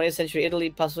in 20th century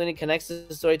Italy, Pasolini connects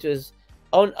the story to his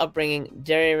own upbringing,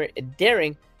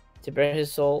 daring to bare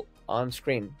his soul on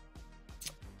screen.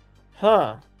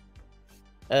 I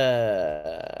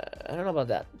don't know about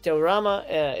that.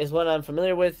 Teorama is one I'm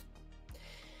familiar with.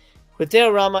 With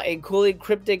Teorama, a coolly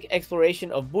cryptic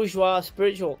exploration of bourgeois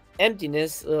spiritual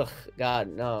emptiness. Ugh, God,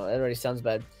 no, that already sounds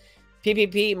bad.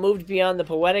 PPP moved beyond the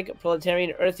poetic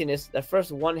proletarian earthiness that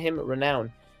first won him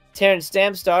renown. Terence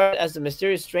Stamp starred as the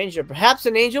mysterious stranger, perhaps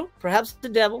an angel, perhaps the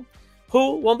devil,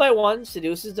 who, one by one,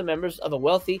 seduces the members of a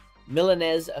wealthy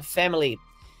Milanese family,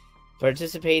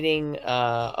 precipitating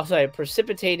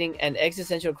an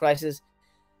existential crisis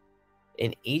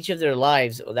in each of their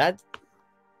lives. Oh, that,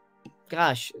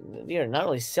 gosh, you're not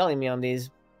really selling me on these.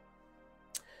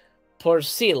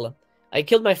 Porcil. I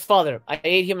killed my father. I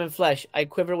ate human flesh. I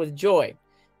quiver with joy.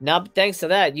 Now, thanks to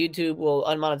that, YouTube will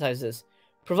unmonetize this.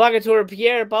 Provocateur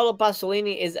Pier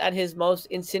Pasolini is at his most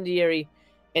incendiary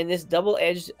in this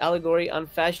double-edged allegory on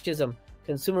fascism,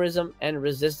 consumerism, and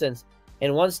resistance.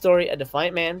 In one story, a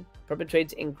defiant man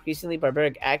perpetrates increasingly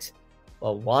barbaric acts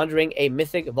while wandering a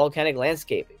mythic volcanic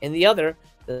landscape. In the other,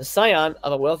 the scion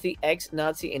of a wealthy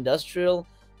ex-Nazi industrial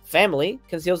family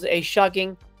conceals a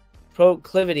shocking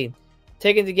proclivity.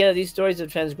 Taken together, these stories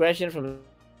of transgression from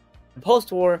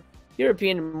post-war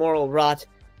European moral rot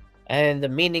and the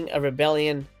meaning of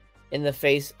rebellion in the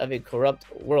face of a corrupt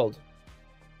world.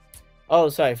 Oh,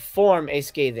 sorry. Form a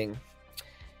scathing.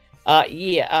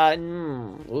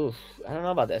 Oof, I don't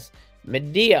know about this.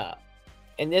 Medea.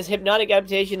 In this hypnotic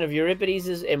adaptation of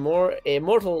Euripides'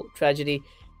 immortal tragedy,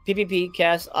 PPP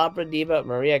casts opera diva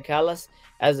Maria Callas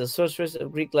as the sorceress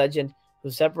of Greek legend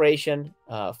whose separation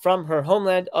from her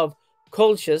homeland of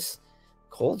Colchis,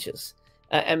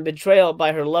 and betrayal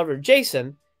by her lover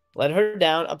Jason led her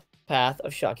down a path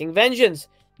of shocking vengeance.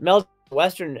 Melting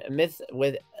Western myth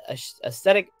with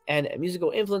aesthetic and musical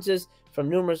influences from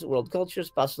numerous world cultures,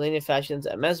 Pasolini fashions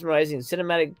a mesmerizing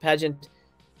cinematic pageant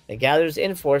that gathers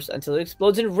in force until it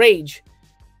explodes in rage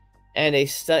and a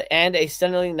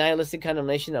stunningly nihilistic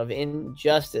condemnation of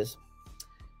injustice.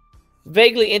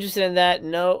 Vaguely interested in that?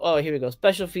 No. Oh, here we go.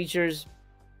 Special features.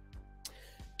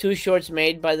 2 shorts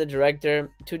made by the director.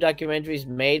 2 documentaries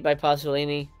made by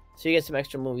Pasolini. So you get some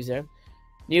extra movies there.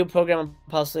 New program on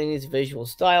Pasolini's visual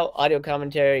style. Audio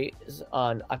commentaries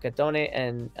on Acatone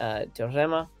and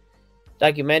Teorema.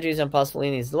 Documentaries on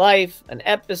Pasolini's life. An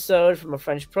episode from a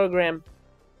French program.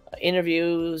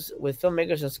 Interviews with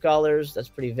filmmakers and scholars. That's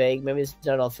pretty vague. Maybe it's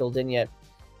not all filled in yet.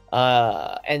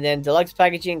 And then deluxe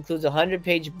packaging includes a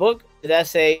 100-page book with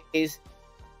essays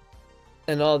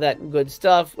and all that good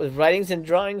stuff with writings and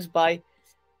drawings by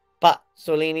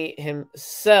Pasolini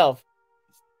himself.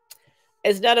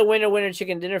 It's not a winner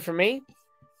chicken dinner for me,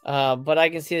 but I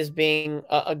can see this being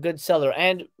a good seller.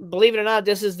 And believe it or not,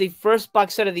 this is the first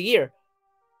box set of the year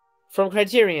from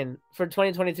Criterion for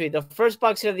 2023. The first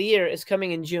box set of the year is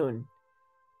coming in June.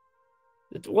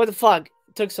 What the fuck?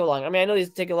 It took so long. I mean, I know these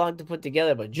take a long to put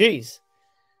together, but geez.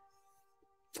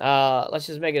 Let's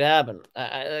just make it happen.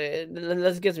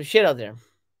 Let's get some shit out there.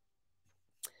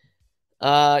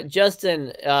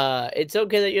 Justin, it's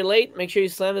okay that you're late. Make sure you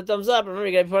slam the thumbs up. Remember,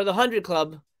 you gotta be part of the 100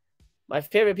 Club. My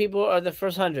favorite people are the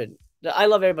first 100. I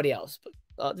love everybody else,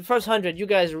 but the first 100, you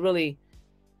guys are really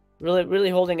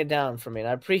holding it down for me, and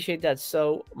I appreciate that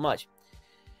so much.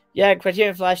 Yeah,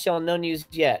 Criterion Flash Sale, no news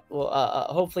yet. Well,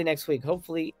 hopefully next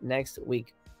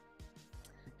week.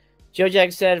 Joe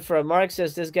Jack said, for a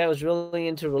Marxist, this guy was really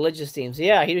into religious themes.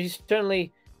 Yeah, he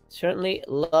certainly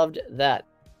loved that.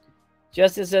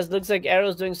 Justin says, looks like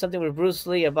Arrow's doing something with Bruce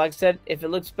Lee. A box set, if it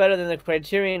looks better than the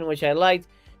Criterion, which I liked,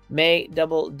 may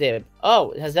double dip.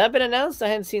 Oh, has that been announced? I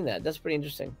hadn't seen that. That's pretty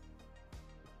interesting.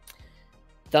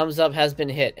 Thumbs up has been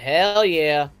hit. Hell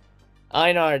yeah.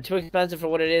 Einar, too expensive for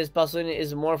what it is. Pasolini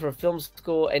is more for film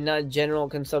school and not general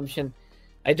consumption.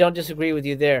 I don't disagree with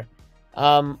you there.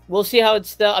 We'll see how it's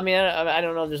still. I mean, I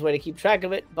don't know if there's a way to keep track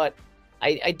of it, but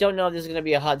I don't know if this is going to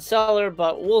be a hot seller,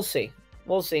 but we'll see.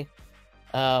 We'll see.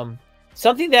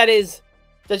 Something that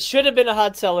should have been a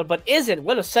hot seller, but isn't.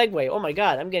 What a segue. Oh my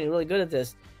god, I'm getting really good at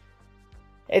this.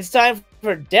 It's time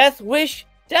for Death Wish,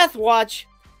 Death Watch.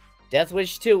 Death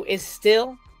Wish 2 is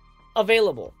still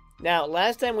available. Now,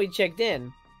 last time we checked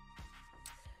in,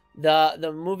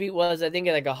 the movie was, I think,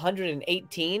 like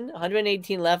 118.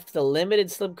 118 left, the limited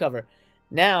slipcover.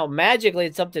 Now, magically,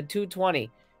 it's up to 220.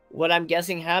 What I'm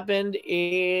guessing happened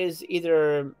is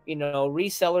either,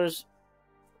 resellers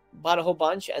bought a whole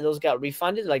bunch and those got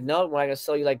refunded. Like, no, we're not going to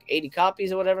sell you like 80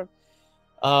 copies or whatever.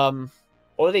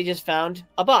 Or they just found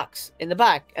a box in the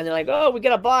back. And they're like, oh, we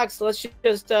got a box. Let's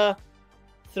just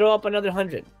throw up another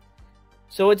 100.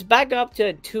 So it's back up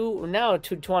to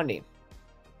 220.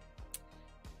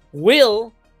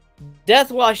 Will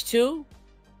Death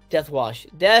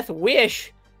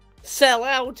Wish sell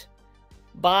out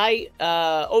by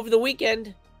over the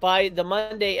weekend by the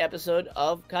Monday episode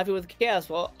of Coffee with Chaos?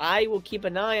 Well, I will keep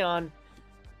an eye on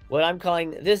what I'm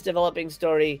calling this developing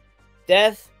story,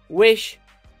 Death Wish,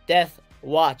 Death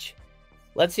Watch.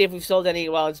 Let's see if we've sold any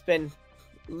while it's been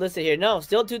listed here. No,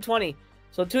 still 220.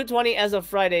 So 220 as of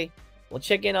Friday. We'll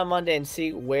check in on Monday and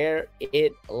see where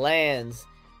it lands.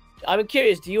 I'm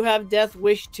curious, do you have Death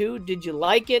Wish 2? Did you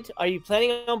like it? Are you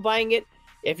planning on buying it?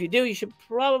 If you do, you should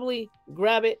probably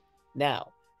grab it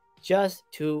now, just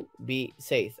to be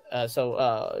safe.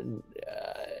 Go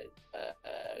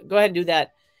ahead and do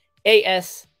that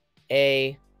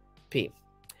ASAP.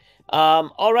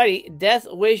 Alrighty, Death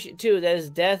Wish 2. That is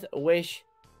Death Wish,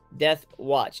 Death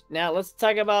Watch. Now, let's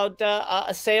talk about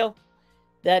a sale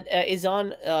that is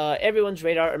on everyone's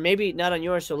radar, or maybe not on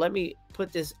yours. So let me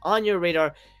put this on your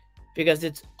radar because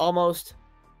it's almost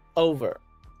over.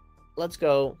 Let's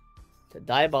go to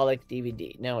Diabolic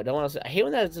DVD. No, I don't want to. I hate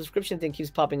when that subscription thing keeps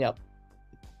popping up.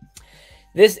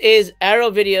 This is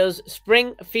Arrow Video's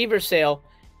Spring Fever Sale.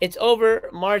 It's over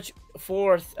March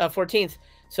 14th.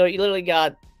 So you literally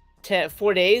got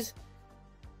 4 days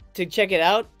to check it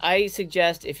out. I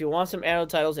suggest if you want some Arrow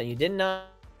titles and you did not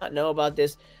know about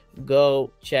this,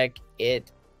 go check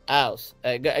it out.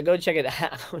 Go check it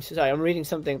out. Sorry, I'm reading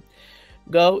something.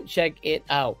 Go check it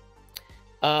out.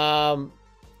 Um,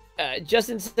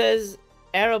 Justin says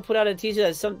Arrow put out a teaser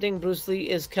that something Bruce Lee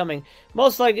is coming.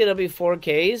 Most likely it'll be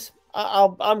 4Ks.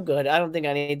 I'm good. I don't think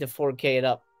I need to 4K it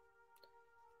up.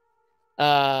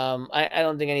 I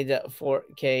don't think I need to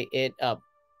 4K it up.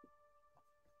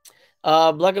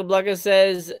 Blucka Blucka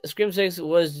says Scream 6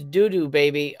 was doo-doo,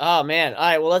 baby. Oh, man. All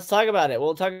right, well, let's talk about it.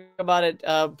 We'll talk about it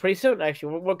pretty soon,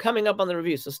 actually. We're coming up on the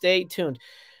review, so stay tuned.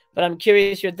 But I'm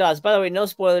curious your thoughts. By the way, no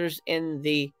spoilers in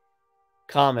the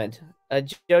comment.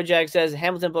 Joe Jack says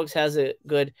Hamilton Books has a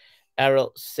good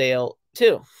Arrow sale,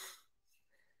 too.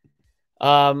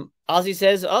 Ozzy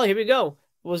says, oh, here we go.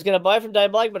 Was going to buy from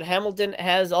Diabolic, but Hamilton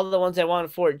has all the ones I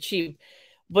want for it cheap.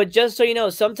 But just so you know,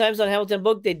 sometimes on Hamilton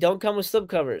Book, they don't come with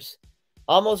slipcovers.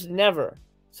 Almost never.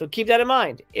 So keep that in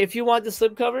mind. If you want the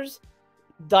slipcovers,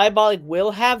 Diabolic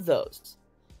will have those.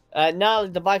 Now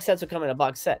the box sets will come in a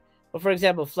box set. But for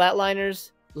example,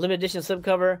 Flatliners, limited edition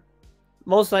slipcover,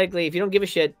 most likely, if you don't give a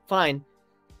shit, fine.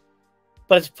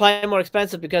 But it's probably more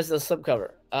expensive because of the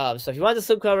slipcover. So if you want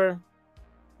the slipcover,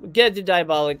 get it to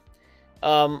Diabolic.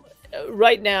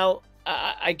 Right now,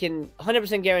 I can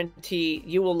 100% guarantee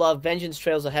you will love Vengeance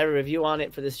Trails. I have a review on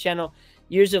it for this channel.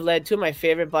 Years of Lead, two of my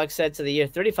favorite box sets of the year.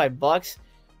 $35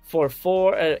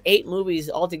 for 8 movies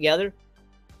altogether.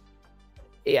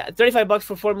 Yeah, $35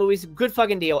 for 4 movies. Good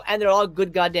fucking deal. And they're all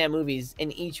good goddamn movies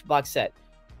in each box set.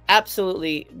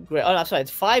 Absolutely great. Oh, no, sorry.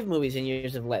 It's 5 movies in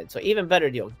Years of Lead. So even better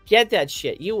deal. Get that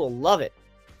shit. You will love it.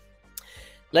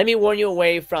 Let me warn you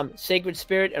away from Sacred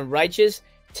Spirit and Righteous.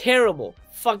 Terrible.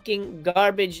 Fucking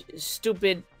garbage.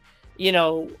 Stupid. You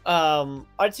know,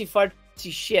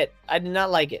 artsy-fartsy shit. I did not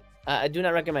like it. I do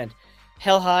not recommend.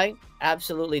 Hell High.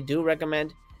 Absolutely do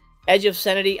recommend. Edge of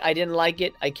Sanity. I didn't like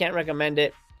it. I can't recommend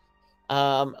it.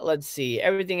 Let's see.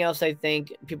 Everything else I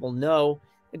think people know.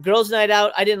 Girls Night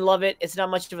Out, I didn't love it. It's not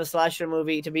much of a slasher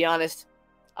movie, to be honest.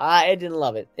 I didn't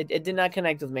love it. It did not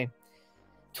connect with me.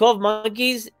 12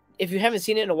 Monkeys, if you haven't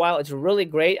seen it in a while, it's really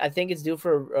great. I think it's due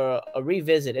for a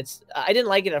revisit. I didn't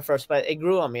like it at first, but it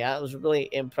grew on me. I was really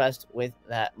impressed with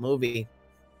that movie.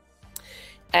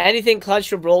 Anything Claude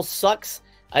Chabrol sucks.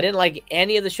 I didn't like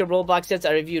any of the Chabrol box sets.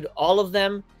 I reviewed all of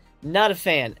them. Not a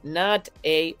fan. Not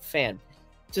a fan.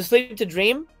 To Sleep to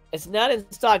Dream, it's not in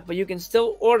stock, but you can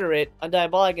still order it on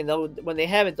Diabolic, and when they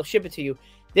have it, they'll ship it to you.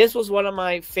 This was one of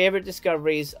my favorite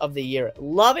discoveries of the year.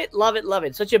 Love it, love it, love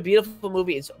it. Such a beautiful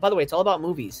movie. By the way, it's all about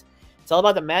movies. It's all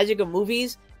about the magic of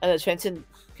movies and the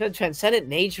transcendent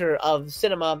nature of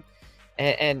cinema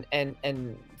and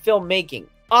filmmaking.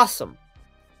 Awesome.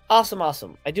 Awesome,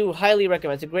 awesome. I do highly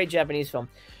recommend. It's a great Japanese film.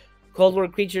 Cold War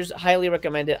Creatures, highly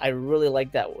recommend it. I really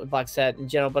like that box set in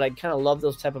general, but I kind of love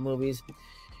those type of movies.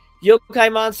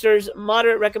 Yokai Monsters,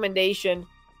 moderate recommendation.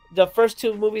 The first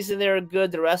 2 movies in there are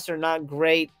good. The rest are not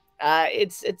great.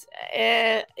 It's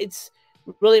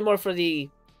really more for the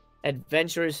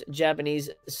adventurous Japanese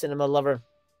cinema lover.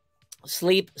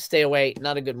 Sleep, stay away.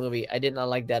 Not a good movie. I did not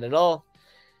like that at all.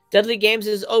 Deadly Games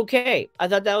is okay. I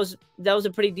thought that was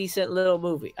a pretty decent little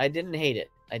movie. I didn't hate it.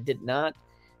 I did not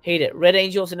hate it. Red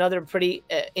Angel is another pretty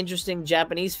interesting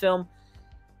Japanese film.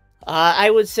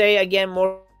 I would say, again,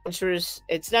 more adventurous.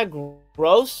 It's not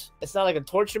gross. It's not like a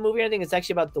torture movie or anything. It's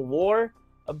actually about the war,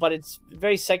 but it's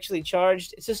very sexually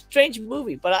charged. It's a strange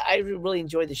movie, but I really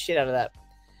enjoyed the shit out of that.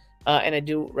 And I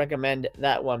do recommend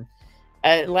that one.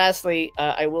 And lastly,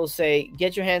 I will say,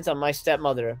 get your hands on My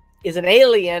Stepmother. Is an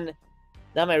alien,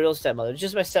 not my real stepmother.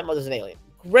 Just My Stepmother's an Alien.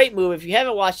 Great movie. If you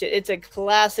haven't watched it, it's a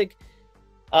classic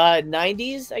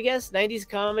 90s, I guess. 90s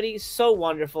comedy. So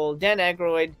wonderful. Dan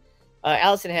Aykroyd,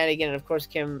 Allison Hannigan, and of course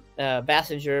Kim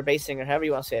Basinger, Basinger, however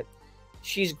you want to say it.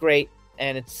 She's great,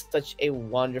 and it's such a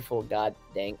wonderful god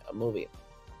dang movie.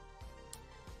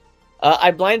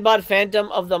 I blind bought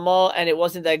Phantom of the Mall, and it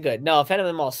wasn't that good. No, Phantom of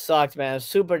the Mall sucked, man. It was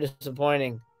super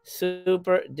disappointing.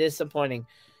 Super disappointing.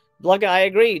 Blucka, I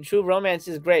agree. True Romance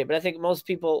is great, but I think most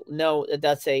people know that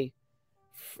that's a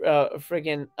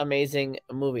freaking amazing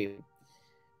movie.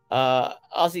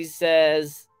 Ozzy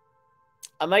says,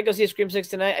 I might go see Scream 6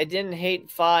 tonight. I didn't hate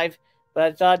 5, but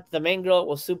I thought the main girl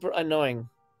was super annoying.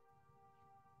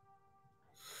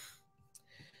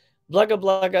 Blucka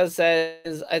Blucka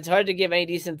says, it's hard to give any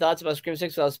decent thoughts about Scream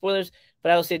 6 without spoilers,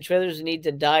 but I will say trailers need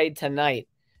to die tonight.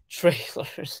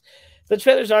 Trailers. The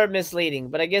trailers are misleading,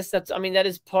 but I guess that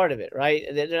is part of it, right?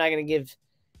 They're not going to give,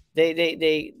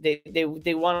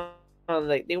 they want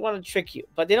to trick you,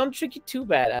 but they don't trick you too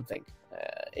bad, I think,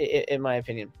 in my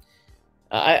opinion.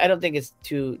 I don't think it's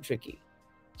too tricky.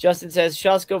 Justin says,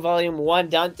 Shosco Volume 1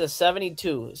 down to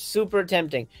 72. Super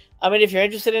tempting. I mean, if you're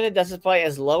interested in it, that's probably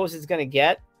as low as it's going to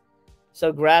get.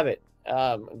 So grab it.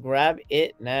 Grab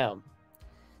it now.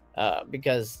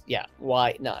 Because, yeah,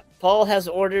 why not? Paul has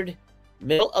ordered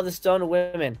Middle of the Stone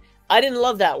Women. I didn't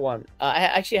love that one. I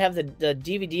actually have the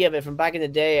DVD of it from back in the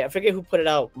day. I forget who put it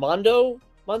out. Mondo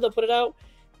put it out.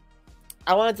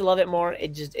 I wanted to love it more.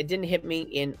 It didn't hit me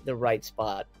in the right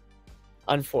spot,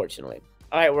 unfortunately.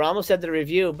 All right, we're almost at the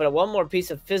review, but one more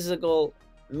piece of physical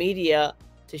media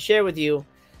to share with you.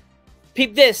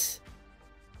 Peep this.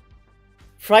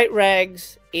 Fright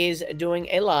Rags is doing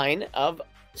a line of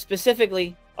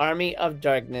specifically Army of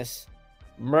Darkness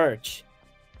merch.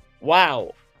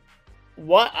 Wow.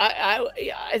 What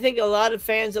I think a lot of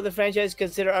fans of the franchise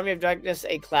consider Army of Darkness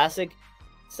a classic.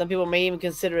 Some people may even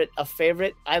consider it a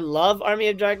favorite. I love Army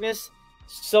of Darkness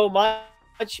so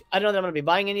much. I don't know that I'm going to be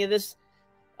buying any of this,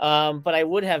 but I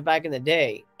would have back in the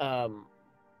day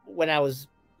when I was,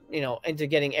 into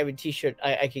getting every T-shirt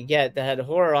I could get that had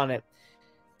horror on it.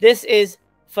 This is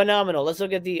phenomenal. Let's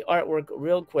look at the artwork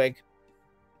real quick.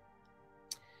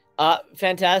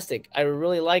 Fantastic. I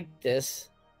really like this.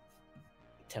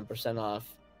 10% off.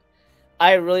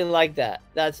 I really like that.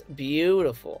 That's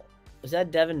beautiful. Was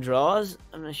that Devin Draws?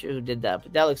 I'm not sure who did that,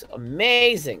 but that looks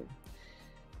amazing.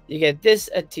 You get this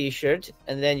a T-shirt,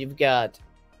 and then you've got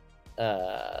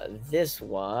this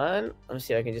one. Let me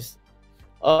see if I can just...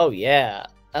 Oh, yeah.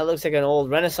 That looks like an old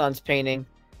Renaissance painting.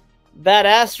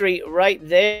 Badassery right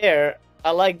there.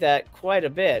 I like that quite a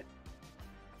bit.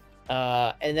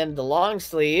 And then the long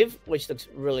sleeve, which looks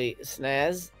really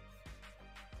snaz.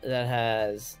 That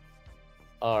has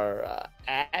our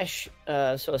Ash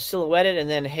sort of silhouetted, and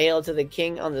then Hail to the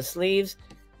King on the sleeves.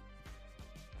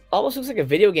 Almost looks like a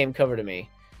video game cover to me.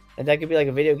 And that could be like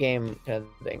a video game kind of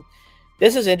thing.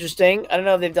 This is interesting. I don't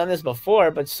know if they've done this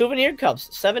before, but souvenir cups.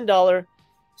 $7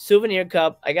 souvenir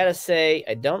cup. I gotta say,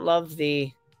 I don't love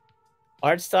the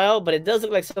art style, but it does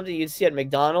look like something you'd see at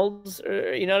McDonald's.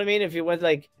 Or, you know what I mean? If you went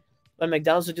like when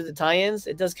McDonald's would do the tie-ins,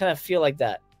 it does kind of feel like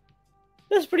that.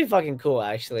 That's pretty fucking cool,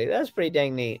 actually. That's pretty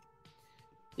dang neat.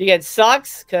 You get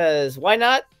socks, because why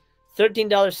not?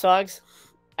 $13 socks.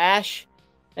 Ash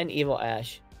and Evil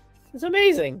Ash. It's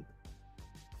amazing.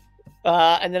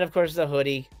 And then, of course, the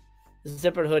hoodie. The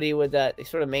zippered hoodie with that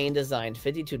sort of main design.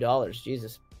 $52.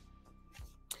 Jesus.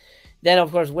 Then,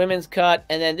 of course, women's cut.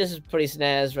 And then this is pretty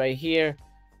snaz right here.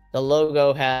 The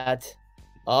logo hat.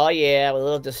 Oh, yeah. With a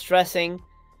little distressing.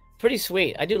 Pretty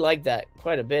sweet. I do like that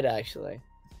quite a bit, actually.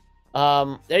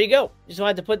 There you go. Just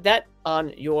wanted to put that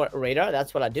on your radar.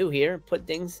 That's what I do here. Put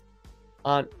things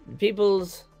on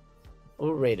people's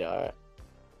radar.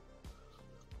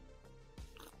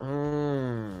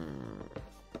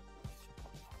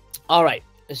 All right.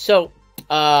 So,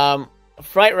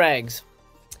 Fright Rags.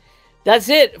 That's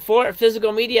it for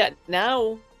physical media.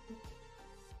 Now,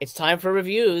 it's time for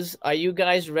reviews. Are you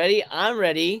guys ready? I'm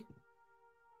ready.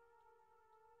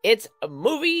 It's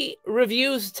movie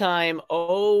reviews time.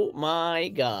 Oh my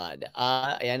God.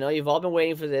 I know you've all been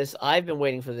waiting for this. I've been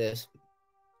waiting for this.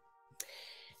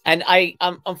 And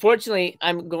unfortunately,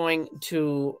 I'm going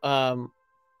to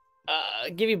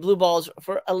give you blue balls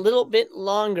for a little bit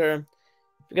longer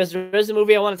because there is a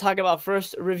movie I want to talk about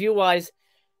first review-wise,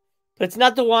 but it's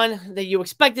not the one that you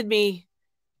expected me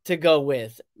to go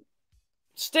with.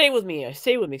 Stay with me.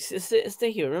 Stay with me.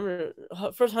 Stay here. Remember,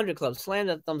 first 100 club. Slam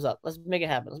that thumbs up. Let's make it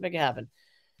happen. Let's make it happen.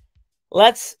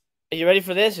 Are you ready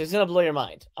for this? It's going to blow your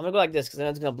mind. I'm going to go like this because then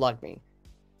it's going to block me.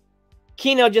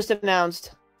 Kino just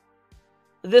announced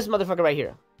this motherfucker right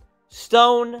here.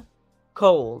 Stone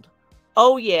Cold.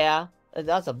 Oh, yeah.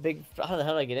 That's a big... How the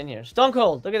hell did I get in here? Stone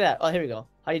Cold. Look at that. Oh, here we go.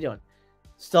 How you doing?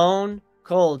 Stone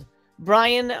Cold.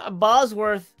 Brian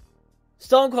Bosworth.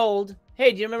 Stone Cold.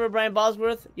 Hey, do you remember Brian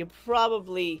Bosworth? You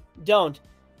probably don't,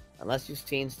 unless you've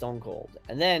seen Stone Cold.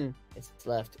 And then it's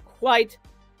left quite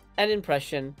an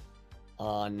impression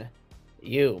on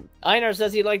you. Einar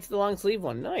says he likes the long sleeve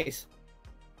one. Nice.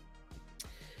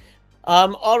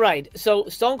 All right. So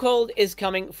Stone Cold is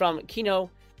coming from Kino.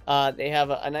 They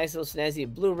have a nice little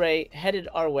snazzy Blu-ray headed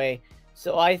our way.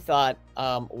 So I thought,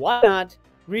 why not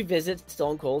revisit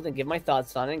Stone Cold and give my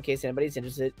thoughts on it in case anybody's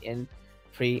interested in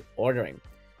pre-ordering.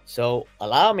 So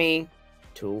allow me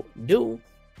to do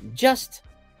just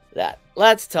that.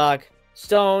 Let's talk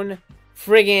Stone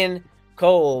friggin'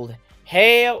 Cold.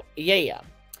 Hell yeah.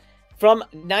 From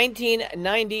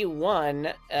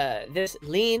 1991, this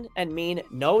lean and mean,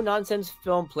 no-nonsense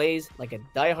film plays like a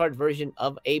die-hard version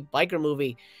of a biker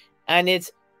movie, and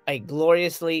it's a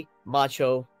gloriously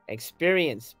macho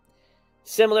experience.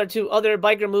 Similar to other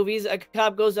biker movies, a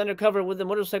cop goes undercover with the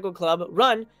motorcycle club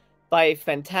run by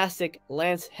fantastic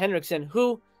Lance Henriksen,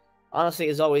 who honestly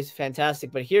is always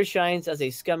fantastic, but here shines as a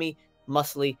scummy,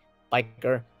 muscly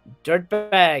biker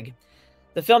dirtbag.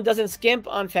 The film doesn't skimp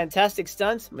on fantastic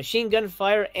stunts, machine gun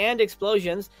fire, and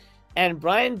explosions, and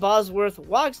Brian Bosworth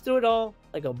walks through it all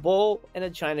like a bull in a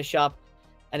china shop,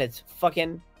 and it's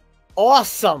fucking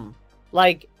awesome.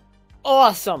 Like,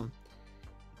 awesome.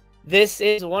 This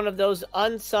is one of those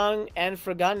unsung and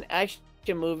forgotten action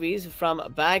movies from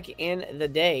back in the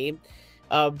day,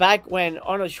 back when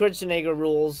Arnold Schwarzenegger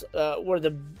rules were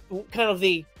the kind of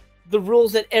the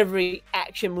rules that every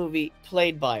action movie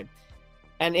played by.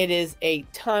 And it is a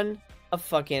ton of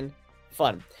fucking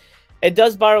fun. It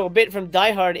does borrow a bit from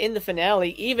Die Hard in the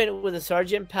finale, even with a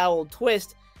Sergeant Powell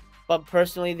twist, but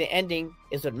personally the ending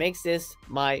is what makes this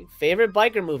my favorite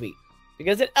biker movie,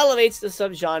 because it elevates the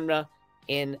subgenre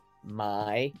in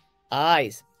my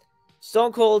eyes.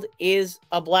 Stone Cold is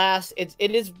a blast. It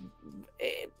is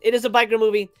a biker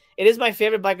movie. It is my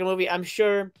favorite biker movie. I'm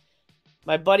sure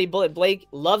my buddy Bullet Blake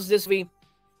loves this movie.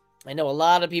 I know a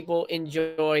lot of people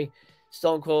enjoy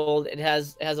Stone Cold. It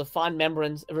has a fond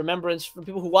remembrance for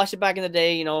people who watched it back in the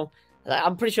day. You know,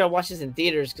 I'm pretty sure I watched this in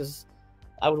theaters because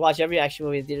I would watch every action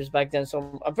movie in theaters back then.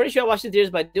 So I'm pretty sure I watched it in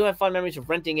theaters, but I do have fond memories of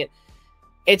renting it.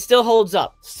 It still holds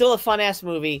up. Still a fun ass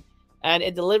movie, and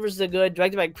it delivers the good.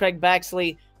 Directed by Craig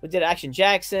Baxley, who did Action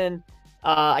Jackson,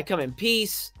 I Come in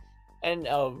Peace, and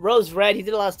Rose Red. He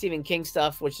did a lot of Stephen King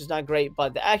stuff, which is not great,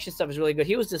 but the action stuff is really good.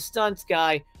 He was the stunts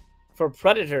guy for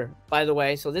Predator, by the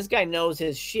way, so this guy knows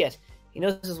his shit. He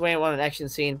knows his way around an action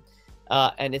scene,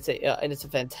 and it's a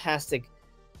fantastic,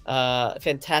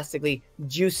 fantastically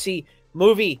juicy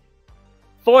movie.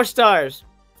 4 stars,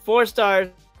 4 stars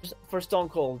for Stone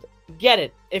Cold. Get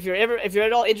it if you're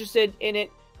at all interested in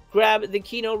it. Grab the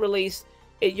Kino release.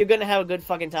 You're gonna have a good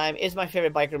fucking time. It's my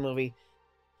favorite biker movie.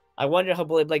 I wonder how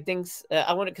Bullet Blake thinks.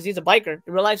 I wonder because he's a biker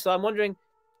in real life, so I'm wondering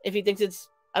if he thinks it's.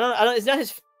 I don't. It's not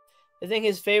his. I think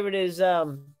his favorite is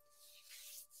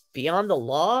Beyond the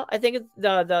Law. I think it's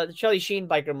the Charlie Sheen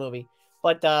biker movie.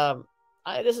 But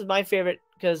this is my favorite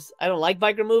because I don't like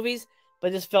biker movies,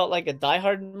 but this felt like a Die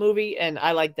Hard movie, and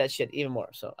I like that shit even more.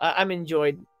 So I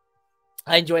enjoy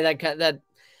that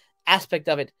aspect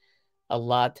of it a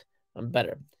lot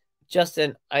better.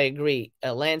 Justin, I agree.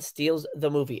 Lance steals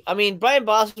the movie. I mean, Brian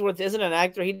Bosworth isn't an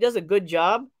actor. He does a good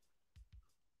job.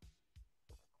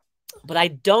 But I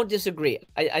don't disagree.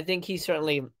 I think he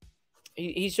certainly...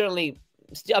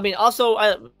 I mean,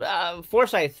 also,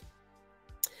 Forsythe.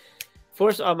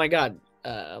 Oh, my God.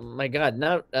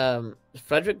 Not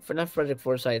Frederick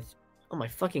Forsythe. Oh, my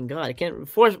fucking God. I can't...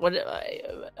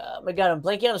 oh, my God, I'm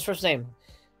blanking on his first name.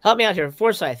 Help me out here.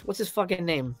 Forsythe. What's his fucking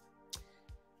name?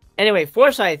 Anyway,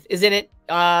 Forsythe is in it.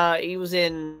 He was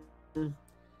in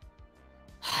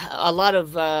a lot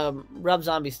of Rob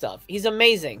Zombie stuff. He's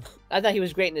amazing. I thought he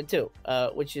was great in it too,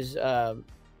 which is it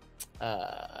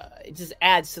just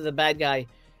adds to the bad guy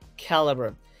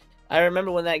caliber. I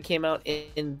remember when that came out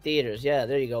in theaters. Yeah,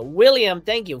 there you go. William,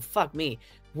 thank you. Fuck me.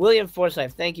 William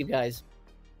Forsythe, thank you guys.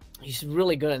 He's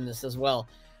really good in this as well.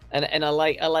 And I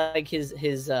like his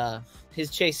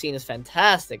chase scene is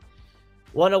fantastic.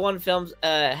 101 Films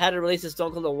had to release a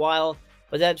Stone Cold a while,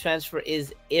 but that transfer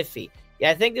is iffy.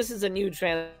 Yeah, I think this is a new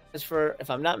transfer, if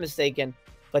I'm not mistaken,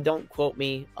 but don't quote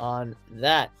me on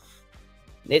that.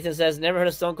 Nathan says, never heard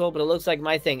of Stone Cold, but it looks like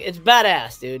my thing. It's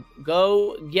badass, dude.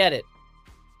 Go get it.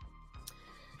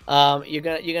 You're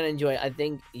gonna enjoy it. I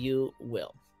think you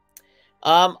will.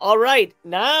 All right,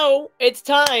 now it's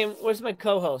time. Where's my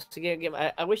co-host?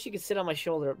 I wish he could sit on my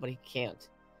shoulder, but he can't.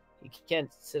 He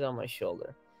can't sit on my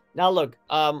shoulder. Now look,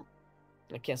 I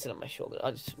can't sit on my shoulder.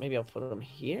 Maybe I'll put him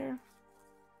here.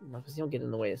 No, because he don't get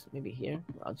in the way. Maybe here.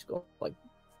 I'll just go like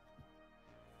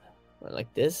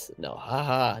this. No,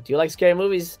 haha. Do you like scary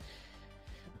movies?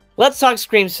 Let's talk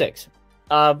Scream 6.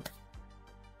 I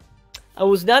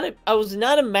was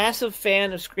not a massive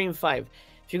fan of Scream 5.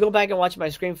 If you go back and watch my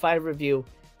Scream 5 review,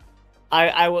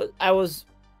 I was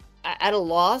at a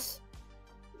loss.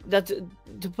 To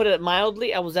put it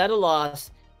mildly, I was at a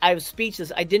loss. I was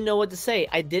speechless. I didn't know what to say.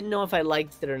 I didn't know if I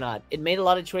liked it or not. It made a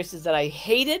lot of choices that I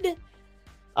hated.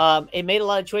 It made a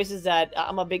lot of choices that...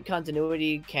 I'm a big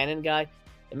continuity canon guy.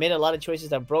 It made a lot of choices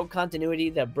that broke continuity,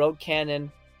 that broke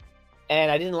canon. And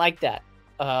I didn't like that.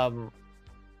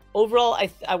 Overall,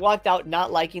 I walked out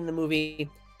not liking the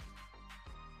movie.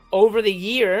 Over the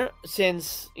year,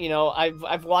 since, you know,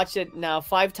 I've watched it now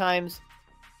 5 times.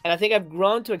 And I think I've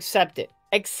grown to accept it.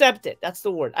 Accept it. That's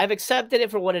the word. I've accepted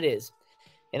it for what it is.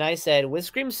 And I said, with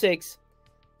Scream 6,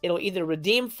 it'll either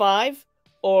redeem 5,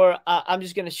 or I'm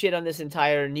just going to shit on this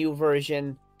entire new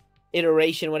version,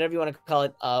 iteration, whatever you want to call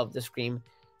it, of the Scream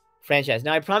franchise.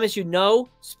 Now, I promise you, no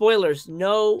spoilers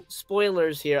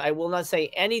here. I will not say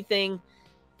anything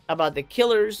about the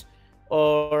killers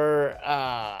or,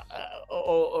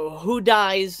 or who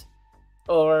dies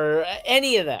or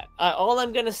any of that. All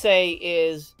I'm gonna say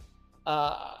is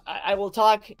I will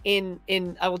talk in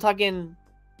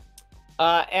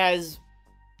as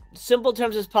simple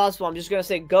terms as possible. I'm just gonna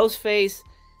say Ghostface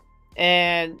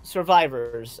and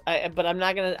survivors. But I'm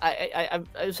not gonna.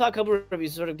 I saw a couple of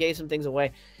reviews, sort of gave some things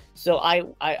away. So I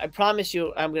promise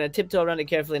you, I'm gonna tiptoe around it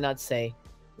carefully, and not say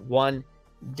one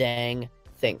dang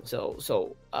thing.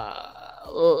 So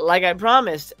like I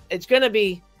promised, it's gonna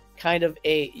be kind of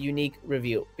a unique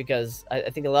review because I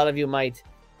think a lot of you might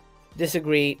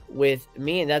disagree with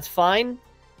me, and that's fine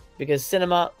because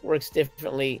cinema works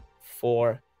differently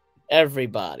for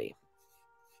everybody.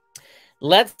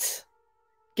 Let's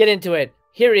get into it.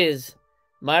 Here is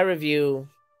my review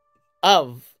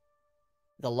of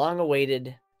the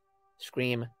long-awaited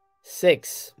Scream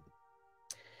 6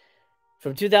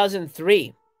 from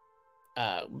 2003.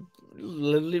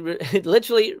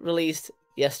 Literally released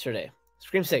yesterday.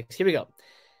 Scream 6. Here we go.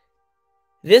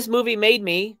 This movie made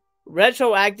me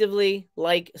retroactively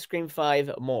like Scream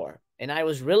 5 more, and I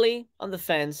was really on the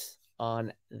fence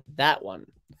on that one.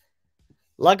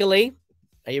 Luckily,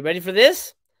 are you ready for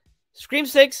this? Scream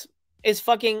 6 is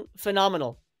fucking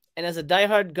phenomenal, and as a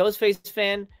diehard Ghostface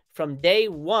fan from day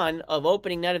one of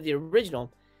opening night of the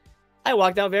original, I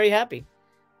walked out very happy.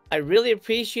 I really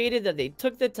appreciated that they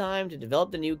took the time to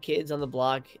develop the new kids on the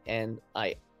block, and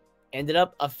I ended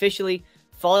up officially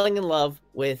falling in love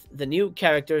with the new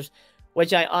characters,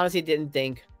 which I honestly didn't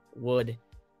think would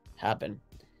happen.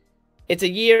 It's a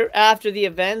year after the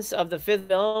events of the fifth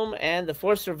film, and the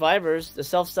four survivors, the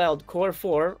self-styled Core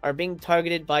 4, are being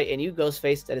targeted by a new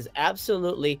Ghostface that is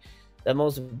absolutely the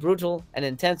most brutal and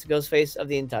intense Ghostface of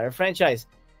the entire franchise.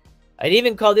 I'd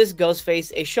even call this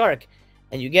Ghostface a shark,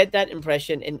 and you get that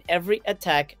impression in every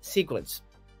attack sequence.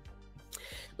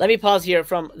 Let me pause here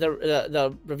from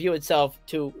the review itself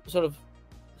to sort of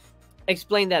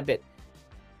explain that bit.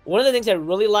 One of the things I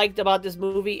really liked about this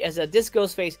movie is that this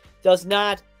Ghostface does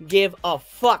not give a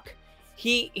fuck.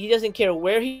 He doesn't care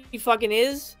where he fucking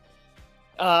is,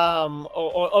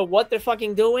 or what they're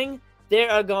fucking doing. They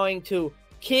are going to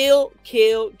kill.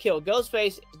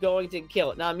 Ghostface is going to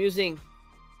kill. Now I'm using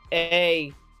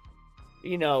a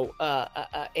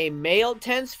male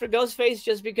tense for Ghostface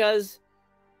just because.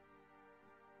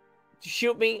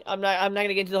 Shoot me. I'm not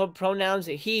gonna get into the whole pronouns.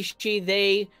 He, she,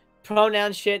 they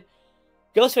pronoun shit.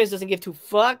 Ghostface doesn't give two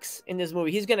fucks in this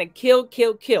movie. He's gonna kill.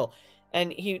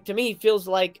 And to me, he feels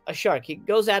like a shark. He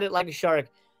goes at it like a shark.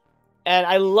 And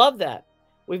I love that.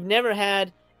 We've never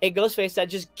had a Ghostface that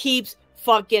just keeps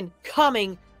fucking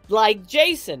coming like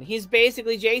Jason. He's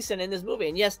basically Jason in this movie.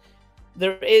 And yes,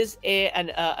 there is an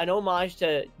homage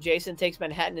to Jason Takes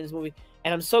Manhattan in this movie.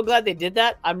 And I'm so glad they did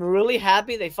that. I'm really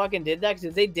happy they fucking did that, because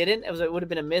if they didn't, it would have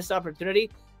been a missed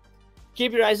opportunity.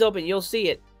 Keep your eyes open. You'll see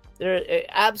it. They're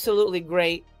absolutely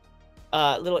great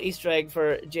little Easter egg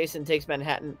for Jason Takes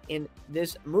Manhattan in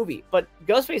this movie. But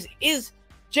Ghostface is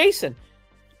Jason.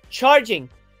 Charging.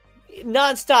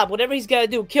 Nonstop. Whatever he's got to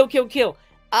do. Kill.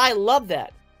 I love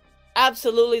that.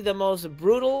 Absolutely the most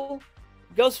brutal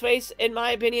Ghostface, in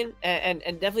my opinion. And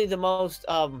definitely the most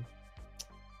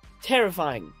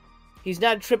terrifying. He's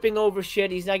not tripping over shit.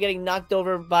 He's not getting knocked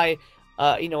over by,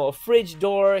 a fridge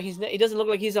door. He doesn't look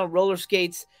like he's on roller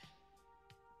skates.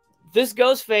 This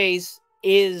Ghostface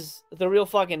is the real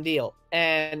fucking deal,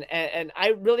 and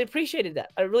I really appreciated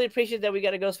that. I really appreciated that we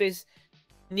got a Ghostface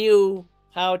knew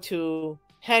how to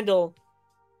handle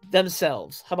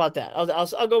themselves. How about that?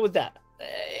 I'll go with that.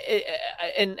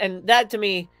 And that to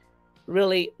me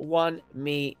really won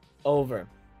me over.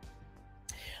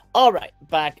 All right,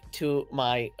 back to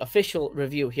my official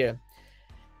review here.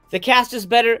 The cast is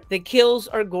better, the kills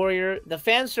are gorier, the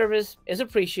fan service is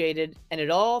appreciated, and it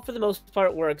all, for the most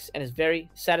part, works and is very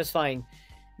satisfying.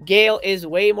 Gale is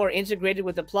way more integrated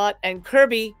with the plot, and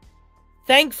Kirby,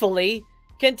 thankfully,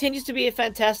 continues to be a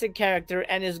fantastic character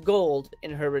and is gold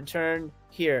in her return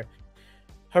here.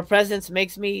 Her presence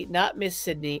makes me not miss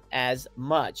Sydney as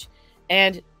much.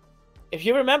 And if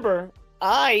you remember,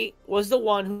 I was the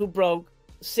one who broke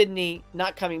Sydney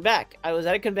not coming back. I was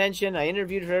at a convention. I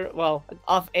interviewed her, well,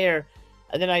 off air,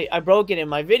 and then I broke it in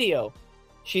my video.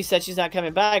 She said she's not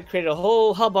coming back, created a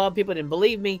whole hubbub. People didn't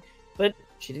believe me, but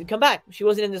she didn't come back. She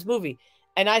wasn't in this movie.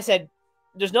 And I said,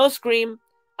 there's no Scream.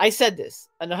 I said this,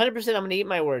 and 100% I'm going to eat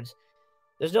my words.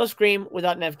 There's no Scream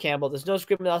without Neve Campbell. There's no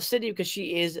Scream without Sydney, because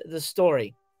she is the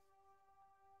story.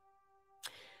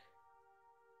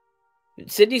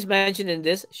 Sydney's mentioned in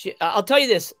this. I'll tell you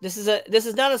this. This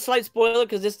is not a slight spoiler,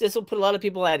 because this will put a lot of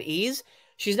people at ease.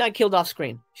 She's not killed off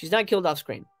screen. She's not killed off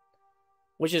screen,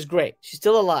 which is great. She's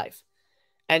still alive.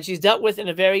 and she's dealt with in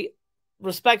a very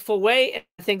respectful way. And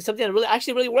I think something that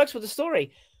really works with the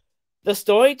story. The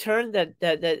story turn that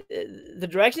the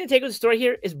direction they take with the story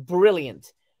here is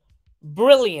brilliant,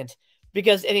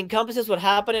 because it encompasses what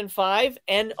happened in 5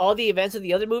 and all the events of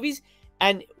the other movies,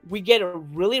 and we get a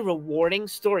really rewarding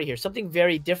story here. Something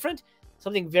very different,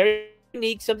 something very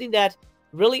unique, something that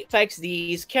really affects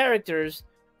these characters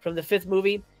from the 5th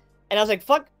movie. And I was like,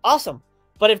 fuck, awesome.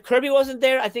 But if Kirby wasn't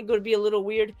there, I think it would be a little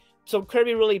weird. So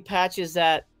Kirby really patches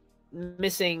that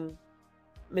missing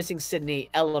Sydney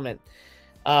element.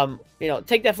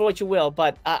 Take that for what you will,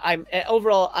 but I'm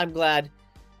glad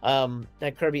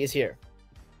that Kirby is here.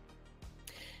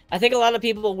 I think a lot of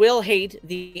people will hate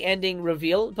the ending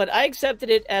reveal, but I accepted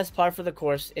it as par for the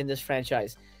course in this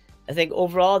franchise. I think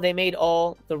overall they made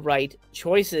all the right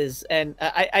choices, and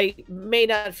I may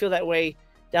not feel that way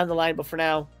down the line, but for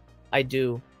now, I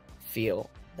do feel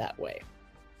that way.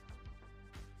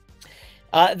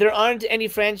 There aren't any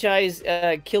franchise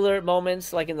killer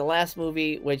moments like in the last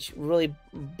movie, which really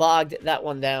bogged that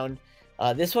one down.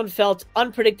 This one felt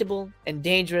unpredictable and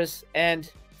dangerous,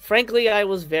 and frankly, I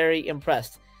was very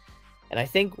impressed. And I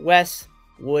think Wes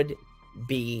would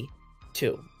be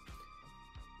too.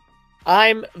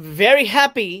 I'm very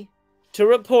happy to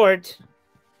report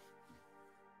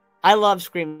I love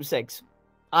Scream 6.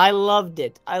 I loved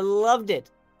it. I loved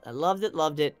it. I loved it,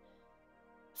 loved it.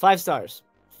 5 stars.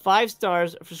 5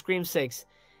 stars for Scream 6.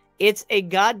 It's a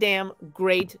goddamn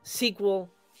great sequel,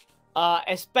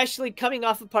 especially coming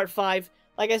off of Part 5.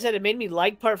 Like I said, it made me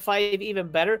like Part 5 even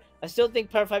better. I still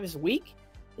think Part 5 is weak.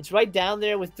 It's right down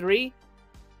there with 3.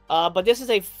 But this is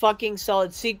a fucking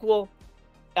solid sequel.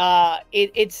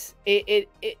 It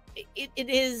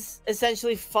is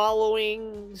essentially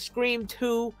following Scream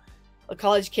 2, a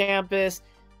college campus,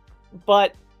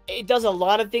 but it does a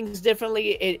lot of things differently.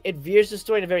 It veers the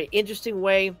story in a very interesting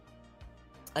way.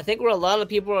 I think where a lot of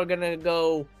people are gonna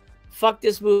go, fuck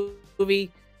this movie,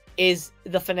 is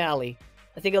the finale.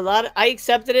 I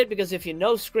accepted it because if you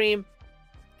know Scream,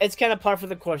 it's kind of par for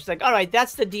the course. It's like, all right,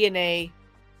 that's the DNA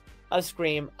of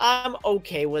Scream. I'm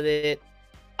okay with it.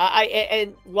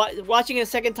 Watching it a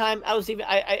second time, I was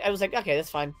like, okay, that's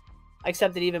fine. I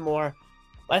accept it even more.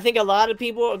 But I think a lot of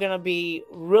people are gonna be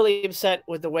really upset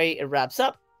with the way it wraps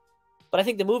up. But I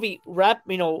think the movie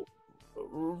ramping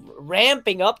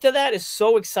up to that is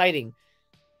so exciting.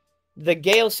 The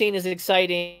Gale scene is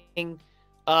exciting.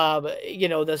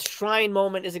 The shrine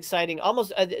moment is exciting.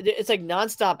 Almost, it's like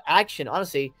nonstop action.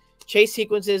 Honestly, chase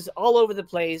sequences all over the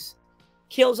place,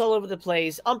 kills all over the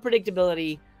place,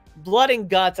 unpredictability, blood and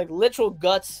guts, like literal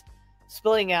guts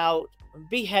spilling out,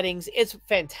 beheadings. It's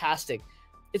fantastic.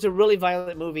 It's a really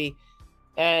violent movie,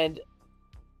 and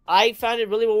I found it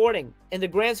really rewarding. In the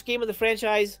grand scheme of the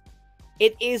franchise,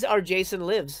 it is our Jason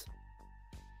Lives.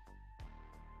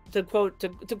 To quote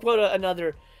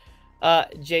another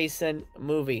Jason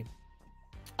movie.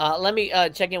 Let me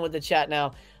check in with the chat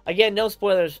now. Again, no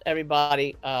spoilers,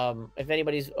 everybody. If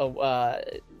anybody's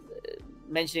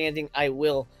mentioning anything, I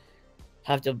will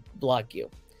have to block you.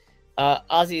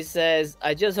 Ozzy says,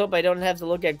 I just hope I don't have to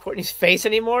look at Courtney's face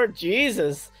anymore.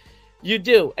 Jesus. You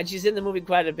do. And she's in the movie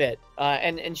quite a bit.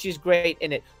 And she's great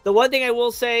in it. The one thing I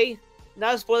will say,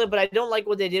 not a spoiler, but I don't like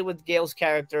what they did with Gale's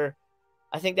character.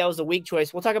 I think that was a weak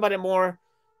choice. We'll talk about it more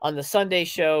on the Sunday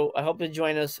show. I hope you'll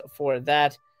join us for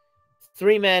that.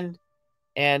 3 men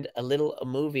and a little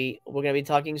movie. We're going to be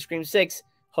talking Scream 6.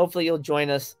 Hopefully you'll join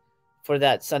us for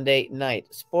that Sunday night.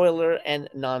 Spoiler and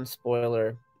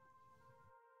non-spoiler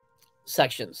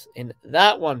sections in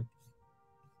that one.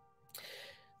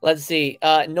 Let's see.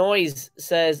 Noise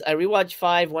says, I rewatched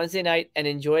 5 Wednesday night and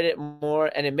enjoyed it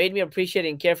more, and it made me appreciate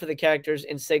and care for the characters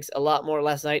in 6 a lot more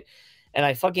last night, and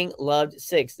I fucking loved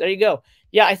 6. There you go.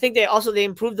 Yeah, I think they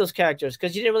improved those characters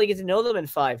because you didn't really get to know them in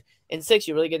 5. In 6,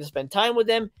 you really get to spend time with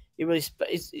them. You really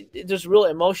there's real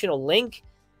emotional link.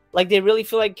 Like they really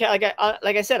feel like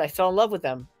I said, I fell in love with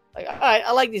them. Like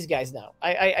I like these guys now.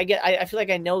 I feel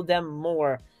like I know them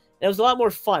more. And it was a lot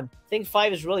more fun. I think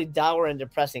 5 is really dour and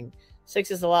depressing.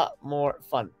 6 is a lot more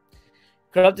fun.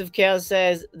 Corruptive Chaos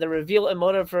says the reveal and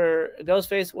motive for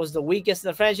Ghostface was the weakest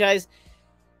in the franchise.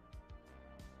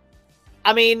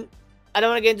 I mean, I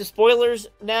don't want to get into spoilers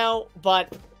now,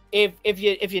 but if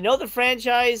you know the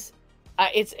franchise,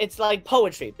 it's like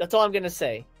poetry. That's all I'm gonna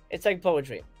say. It's like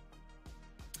poetry.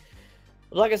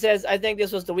 Like I says, I think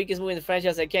this was the weakest movie in the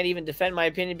franchise. I can't even defend my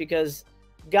opinion because,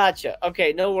 gotcha.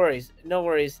 Okay, no worries, no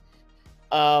worries.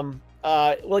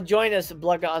 Well, join us,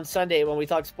 Blugga, on Sunday when we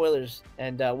talk spoilers,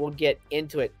 and we'll get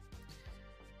into it.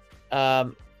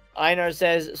 Einar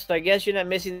says, so I guess you're not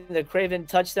missing the Craven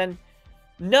touch then?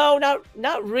 No,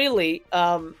 not really.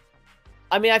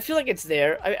 I mean, I feel like it's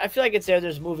there. I feel like it's there.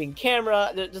 There's moving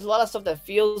camera. There's a lot of stuff that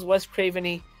feels Wes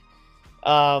Craven-y.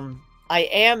 I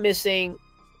am missing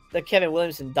the Kevin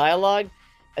Williamson dialogue.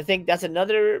 I think that's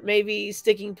another maybe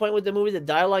sticking point with the movie. The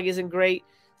dialogue isn't great.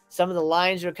 Some of the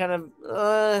lines are kind of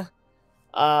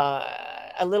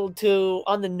a little too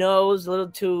on the nose, a little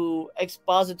too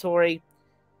expository,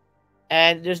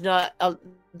 and there's not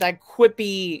that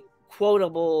quippy,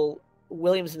 quotable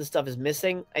Williamson stuff is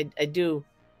missing. I do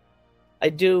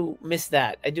miss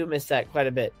that. I do miss that quite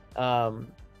a bit.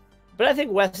 But I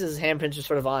think Wes's handprints are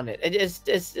sort of on it.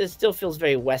 It still feels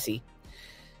very Wessy.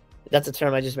 That's a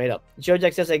term I just made up. Joe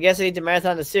Jack says, I guess I need to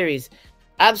marathon the series.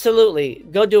 Absolutely.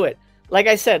 Go do it. Like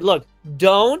I said, look,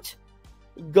 don't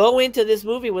go into this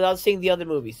movie without seeing the other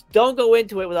movies. Don't go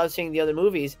into it without seeing the other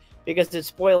movies because it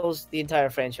spoils the entire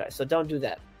franchise. So don't do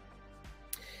that.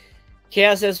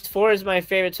 Chaos says, 4 is my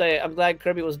favorite, so I'm glad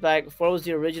Kirby was back. 4 was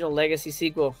the original Legacy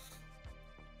sequel.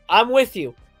 I'm with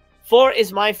you. 4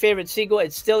 is my favorite sequel.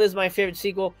 It still is my favorite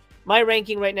sequel. My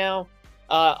ranking right now,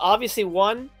 obviously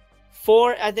 1.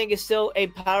 4, I think, is still a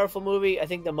powerful movie. I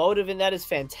think the motive in that is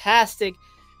fantastic.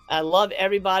 I love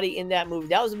everybody in that movie.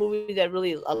 That was a movie that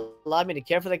really allowed me to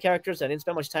care for the characters. I didn't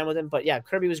spend much time with them. But yeah,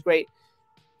 Kirby was great.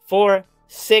 4,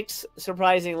 6,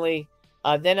 surprisingly.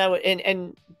 Then I would,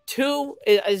 and 2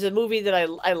 is a movie that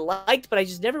I liked, but I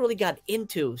just never really got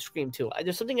into Scream 2.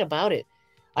 There's something about it.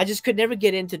 I just could never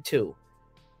get into 2.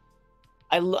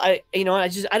 I don't know. I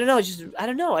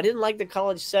don't know. I didn't like the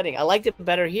college setting. I liked it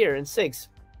better here in 6.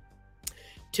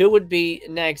 2 would be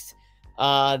next,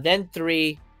 then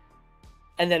 3,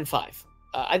 and then 5.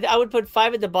 I would put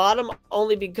 5 at the bottom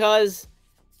only because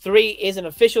 3 is an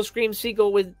official Scream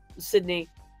sequel with Sydney,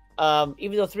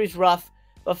 even though 3 is rough.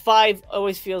 But 5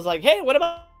 always feels like, hey, what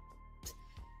about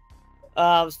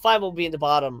 5 will be in the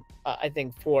bottom, I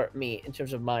think, for me in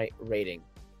terms of my rating.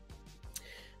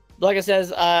 Like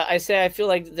says, I feel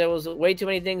like there was way too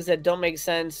many things that don't make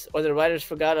sense or the writers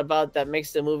forgot about that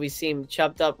makes the movie seem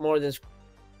chopped up more than.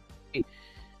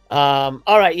 All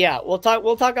right, yeah, we'll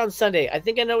talk on Sunday. I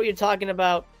think I know what you're talking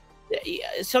about.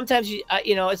 Sometimes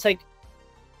it's like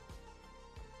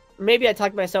maybe I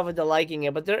talked myself into liking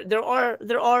it, but there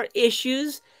are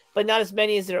issues, but not as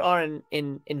many as there are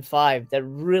in 5 that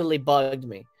really bugged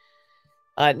me.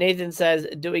 Nathan says,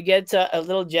 do we get to a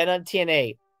little Jenna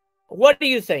TNA? What do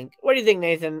you think? What do you think,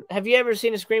 Nathan? Have you ever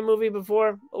seen a Scream movie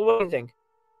before? What do you think?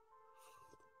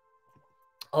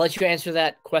 I'll let you answer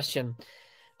that question.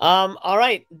 All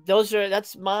right.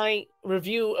 That's my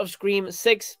review of Scream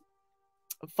 6.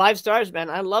 5 stars, man.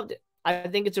 I loved it. I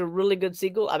think it's a really good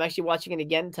sequel. I'm actually watching it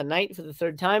again tonight for the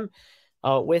 3rd time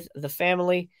with the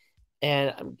family.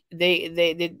 And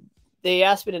they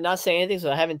asked me to not say anything,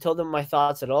 so I haven't told them my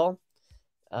thoughts at all.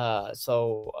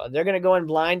 So they're going to go in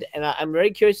blind, and I'm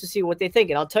very curious to see what they think.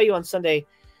 And I'll tell you on Sunday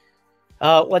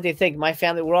what they think. My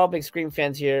family, we're all big Scream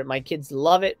fans here. My kids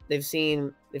love it. They've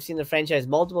seen the franchise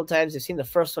multiple times. They've seen the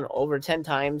first one over 10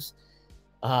 times.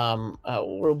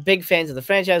 We're big fans of the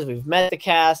franchise. We've met the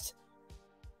cast.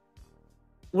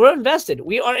 We're invested.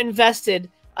 We are invested.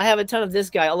 I have a ton of this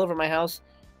guy all over my house.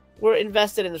 We're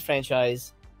invested in the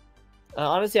franchise.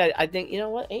 Honestly, I think, you know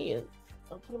what? Hey,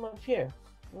 I'll put him up here.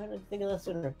 Why didn't I think of that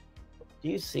sooner? Do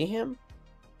you see him?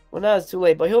 Well, now it's too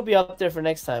late, but he'll be up there for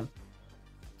next time.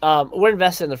 We're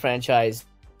invested in the franchise,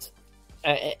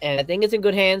 and I think it's in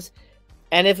good hands.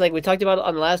 And if, like we talked about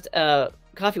on the last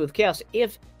Coffee with Chaos,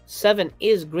 if 7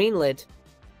 is greenlit,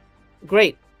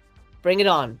 great. Bring it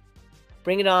on.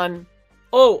 Bring it on.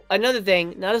 Oh, another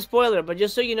thing, not a spoiler, but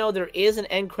just so you know, there is an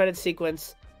end credit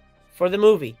sequence for the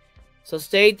movie. So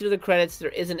stay through the credits. There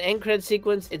is an end credit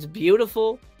sequence. It's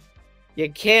beautiful. You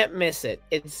can't miss it.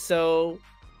 It's so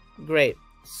great.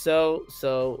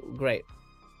 So great.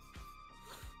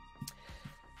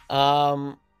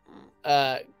 Chaos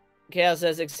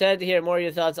says, excited to hear more of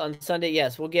your thoughts on Sunday.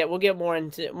 Yes, we'll get more in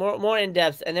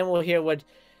depth, and then we'll hear what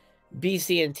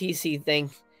BC and TC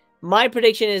think. My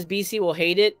prediction is BC will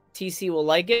hate it, TC will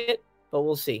like it, but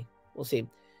we'll see. We'll see.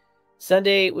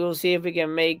 Sunday, we will see if we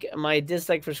can make my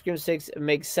dislike for Scream 6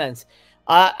 make sense.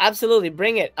 Absolutely,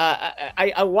 bring it.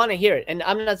 I want to hear it, and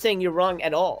I'm not saying you're wrong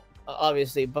at all,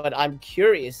 obviously, but I'm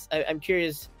curious. I'm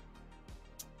curious,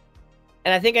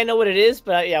 and I think I know what it is.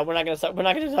 But yeah, we're not gonna talk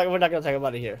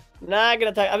about it here. Not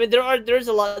gonna talk. I mean,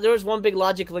 there's one big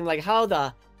logical thing, like how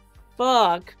the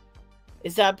fuck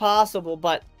is that possible?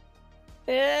 But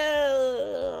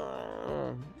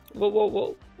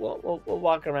we'll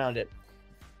walk around it.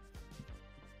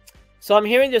 So I'm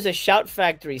hearing there's a Shout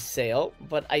Factory sale,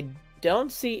 but I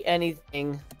don't see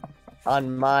anything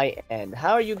on my end.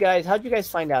 How'd you guys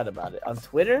find out about it? On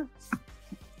Twitter?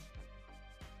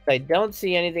 I don't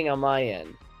see anything on my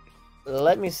end.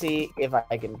 Let me see if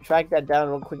I can track that down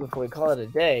real quick before we call it a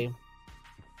day.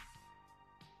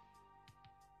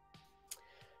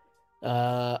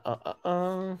 Let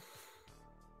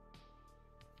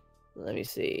me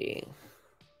see.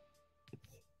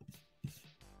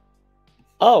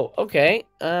 Oh, okay.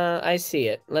 I see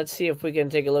it. Let's see if we can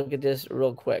take a look at this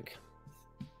real quick.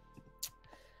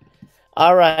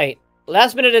 All right.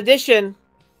 Last minute edition.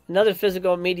 Another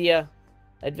physical media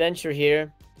adventure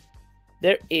here.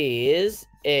 There is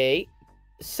a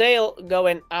sale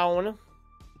going on.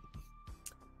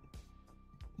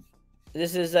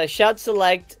 This is a Shout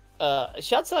Select.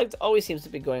 Shout Select always seems to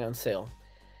be going on sale.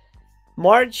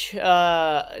 March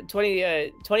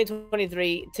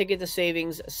 2023 Ticket to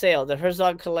Savings sale. The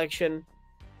Herzog collection.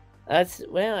 That's,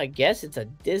 well, I guess it's a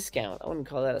discount. I wouldn't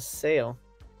call that a sale.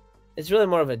 It's really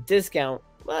more of a discount.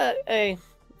 But, hey,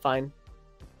 fine.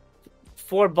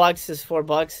 $4 is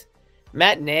 $4.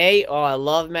 Matinee. Oh, I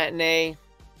love Matinee.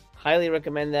 Highly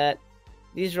recommend that.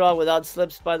 These are all without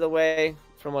slips, by the way,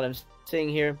 from what I'm seeing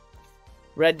here.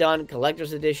 Red Dawn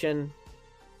Collector's Edition.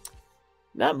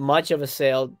 Not much of a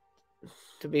sale,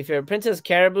 to be fair. Princess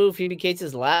Caribou, Phoebe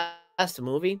Cates' last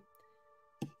movie.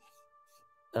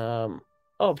 Oh,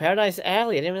 Paradise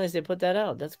Alley. I didn't realize they put that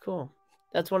out. That's cool.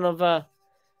 That's one of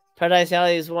Paradise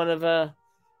Alley is one of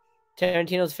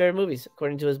Tarantino's favorite movies,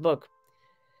 according to his book.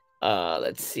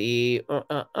 Let's see.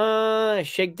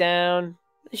 Shakedown.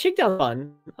 Shakedown's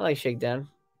fun. I like Shakedown.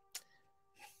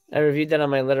 I reviewed that on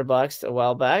my Letterboxd a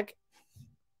while back.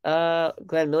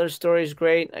 Glenn Miller's story is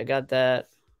great. I got that.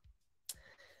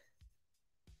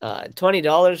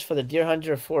 $20 for the Deer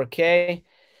Hunter 4K.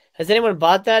 Has anyone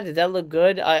bought that? Did that look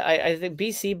good? I think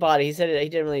BC bought it. He said he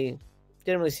didn't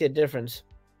really see a difference.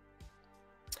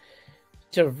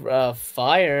 To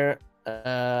Fire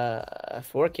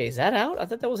 4K, is that out? I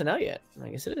thought that wasn't out yet. I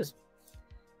guess it is.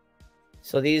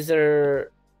 So these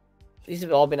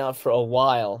have all been out for a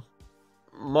while.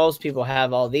 Most people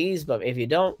have all these, but if you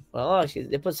don't, well, actually,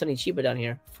 they put something cheaper down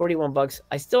here. $41.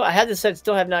 I had this set,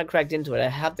 still have not cracked into it. I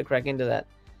have to crack into that.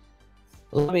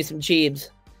 Love me some Cheebs.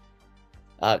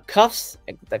 Cuffs,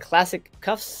 the classic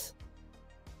Cuffs.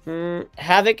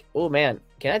 Havoc. Oh man,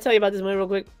 can I tell you about this movie real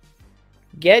quick?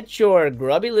 Get your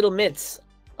grubby little mitts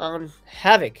on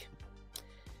Havoc.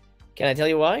 Can I tell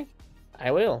you why?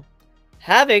 I will.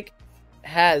 Havoc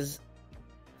has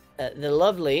the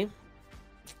lovely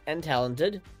and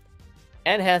talented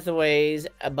Anne Hathaway's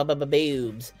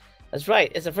boobs. That's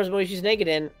right. It's the first movie she's naked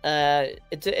in.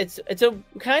 It's a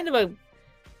kind of a,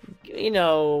 you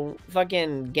know,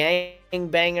 fucking gang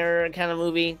banger kind of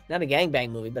movie. Not a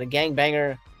gangbang movie, but a gang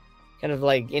banger kind of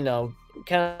like, you know,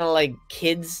 kind of like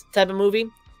kids type of movie.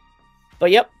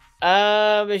 But yep,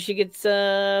 she gets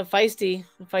feisty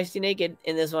naked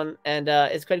in this one, and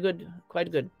it's quite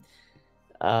good.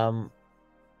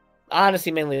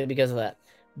 Honestly, mainly because of that.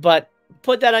 But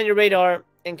put that on your radar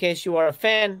in case you are a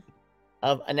fan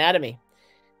of Anatomy.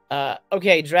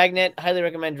 Okay, Dragnet. Highly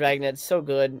recommend Dragnet. So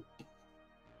good.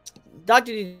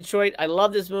 Dr. Detroit. I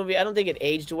love this movie. I don't think it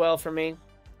aged well for me.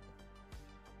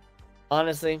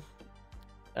 Honestly.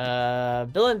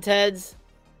 Bill and Ted's.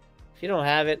 If you don't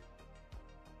have it.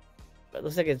 It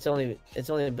looks like it's only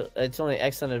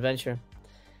Excellent Adventure.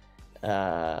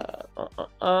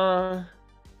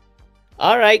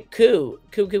 All right, cool.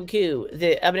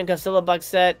 The Abbott and Costello box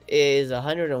set is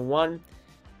 101.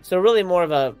 So really more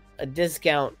of a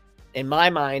discount in my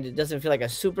mind. It doesn't feel like a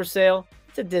super sale.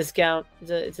 It's a discount.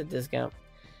 It's a discount.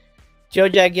 Joe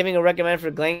Jack giving a recommend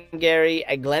for Glengarry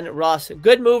at Glen Ross.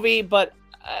 Good movie, but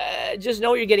just know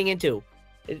what you're getting into.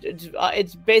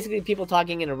 It's basically people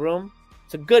talking in a room.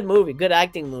 It's a good movie, good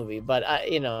acting movie,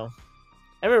 but you know,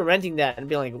 I remember renting that and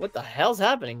being like, "What the hell's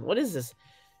happening? What is this?"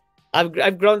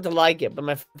 I've grown to like it, but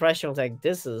my impression was like,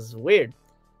 "This is weird."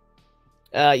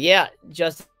 Yeah,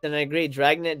 Justin, I agree.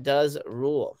 Dragnet does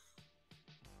rule.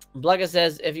 Blugga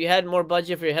says, if you had more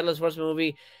budget for your Headless Horseman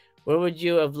movie, where would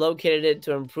you have located it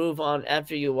to improve on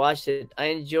after you watched it? I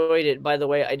enjoyed it, by the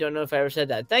way. I don't know if I ever said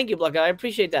that. Thank you, Blugga. I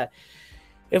appreciate that.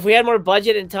 If we had more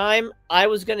budget and time, I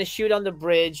was going to shoot on the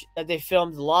bridge that they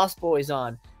filmed Lost Boys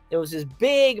on. There was this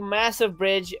big, massive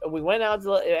bridge. We went out,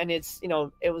 and it's, you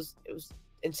know, it was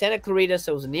in Santa Clarita,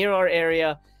 so it was near our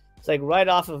area. It's like right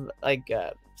off of like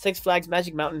Six Flags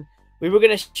Magic Mountain. We were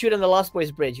going to shoot on the Lost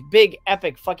Boys bridge. Big,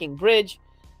 epic fucking bridge.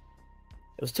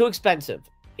 It was too expensive.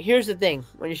 Here's the thing.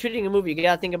 When you're shooting a movie, you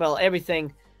got to think about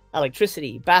everything.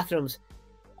 Electricity, bathrooms,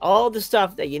 all the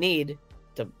stuff that you need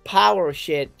to power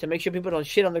shit, to make sure people don't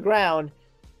shit on the ground.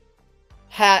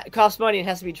 Costs money and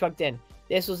has to be trucked in.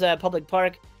 This was a public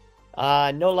park.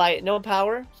 No light, no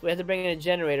power. So we had to bring in a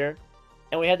generator.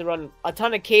 and we had to run a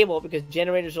ton of cable because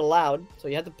generators are loud, so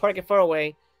you have to park it far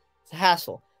away. It's a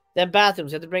hassle. Then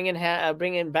bathrooms, you have to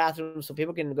bring in bathrooms so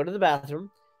people can go to the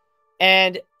bathroom,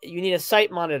 and you need a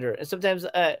site monitor. And sometimes,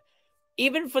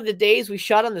 even for the days we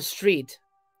shot on the street,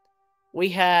 we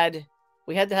had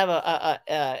to have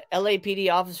a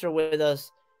LAPD officer with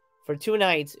us for 2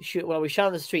 nights while we shot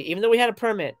on the street. Even though we had a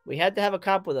permit, we had to have a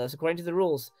cop with us according to the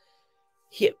rules.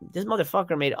 This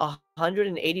motherfucker made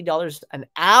 $180 an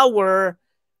hour.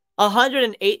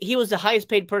 108. He was the highest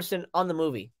paid person on the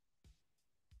movie.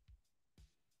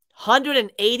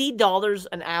 $180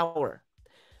 an hour.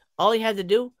 All he had to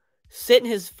do, sit in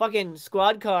his fucking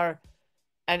squad car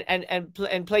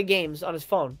and play games on his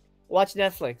phone. Watch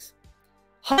Netflix.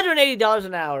 $180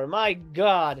 an hour. My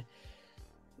God.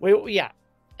 Yeah.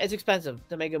 It's expensive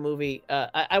to make a movie.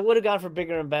 I would have gone for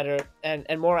bigger and better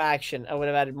and more action. I would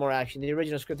have added more action. The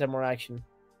original script had more action.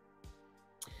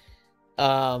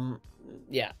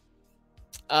 Yeah.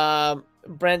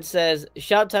 Brent says,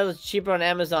 shout titles cheaper on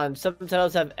Amazon. Some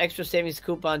titles have extra savings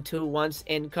coupon too once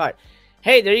in cart.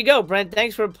 Hey, there you go, Brent.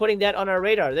 Thanks for putting that on our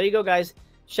radar. There you go, guys.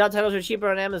 Shout titles are cheaper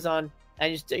on Amazon.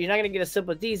 And you're not going to get a sip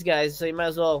with these guys, so you might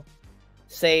as well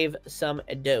save some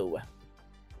dough.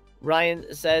 Ryan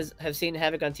says, have seen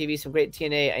Havoc on TV, some great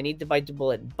TNA. I need to bite the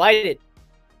bullet. Bite it.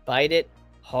 Bite it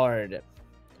hard.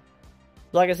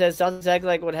 Like I said, sounds exactly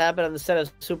like what happened on the set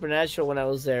of Supernatural when I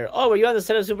was there. Oh, were you on the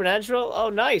set of Supernatural? Oh,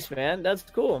 nice, man. That's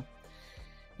cool.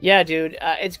 Yeah, dude.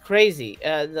 It's crazy.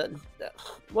 The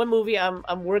one movie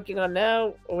I'm working on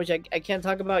now, which I can't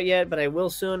talk about yet, but I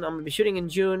will soon. I'm going to be shooting in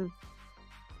June.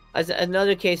 As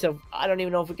another case of, I don't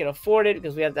even know if we can afford it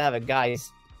because we have to have a guy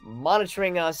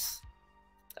monitoring us.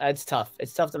 It's tough.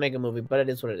 It's tough to make a movie, but it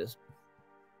is what it is.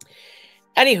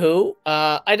 Anywho,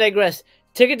 I digress.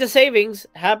 Ticket to Savings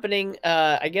happening,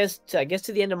 I guess to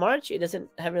the end of March. It doesn't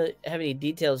have any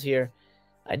details here.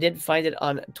 I did find it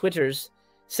on Twitter's.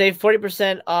 Save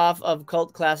 40% off of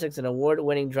cult classics and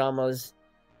award-winning dramas,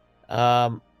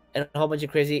 and a whole bunch of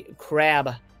crazy crap.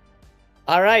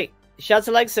 All right, shouts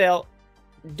to like sale.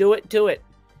 Do it to it.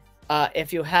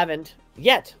 If you haven't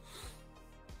yet,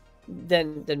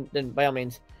 then by all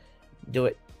means, do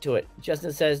it to it.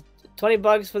 Justin says,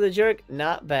 $20 for The Jerk,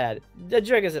 not bad. The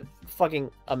Jerk is a fucking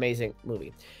amazing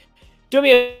movie. Do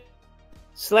me a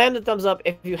slam the thumbs up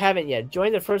if you haven't yet.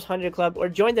 Join the first 100 club or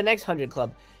join the next 100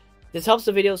 club. This helps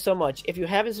the video so much. If you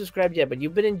haven't subscribed yet, but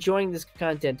you've been enjoying this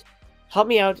content, help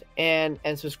me out and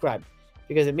subscribe,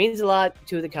 because it means a lot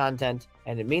to the content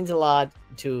and it means a lot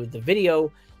to the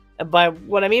video. And by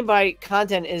what I mean by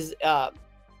content is,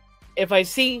 if I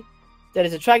see that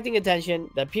it's attracting attention,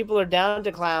 that people are down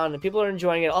to clown, and people are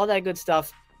enjoying it, all that good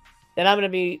stuff, then I'm going to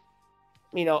be,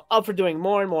 up for doing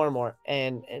more and more and more.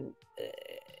 And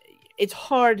it's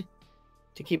hard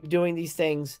to keep doing these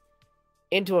things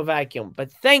into a vacuum. But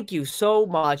thank you so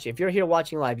much. If you're here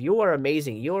watching live, you are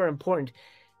amazing. You are important.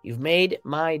 You've made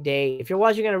my day. If you're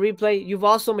watching on a replay, you've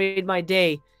also made my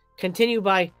day. Continue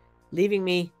by leaving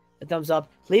me a thumbs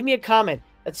up. Leave me a comment.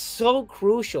 That's so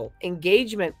crucial.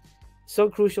 Engagement, so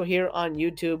crucial here on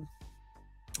YouTube,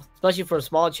 especially for a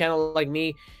small channel like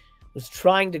me who's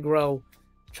trying to grow,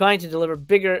 trying to deliver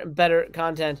bigger and better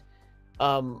content.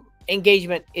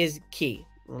 Engagement is key.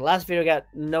 The last video got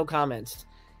no comments.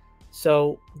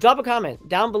 So drop a comment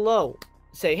down below.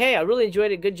 Say, hey, I really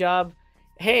enjoyed it. Good job.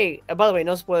 Hey, by the way,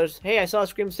 no spoilers. Hey, I saw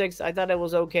Scream 6. I thought it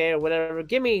was okay or whatever.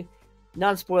 Give me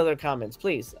non-spoiler comments,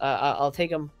 please. I'll take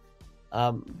them.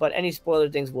 But any spoiler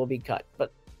things will be cut.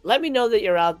 But let me know that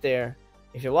you're out there.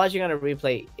 If you're watching on a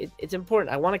replay, it's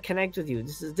important. I want to connect with you.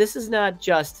 This is not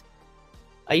just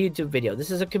a YouTube video.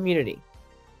 This is a community.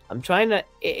 I'm trying to,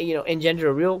 engender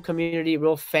a real community,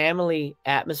 real family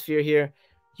atmosphere here.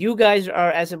 You guys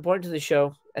are as important to the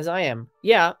show as I am.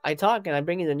 Yeah, I talk and I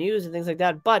bring you the news and things like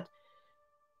that, but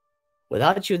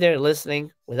without you there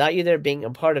listening, without you there being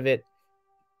a part of it,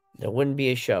 there wouldn't be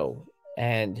a show.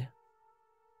 And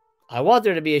I want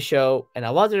there to be a show, and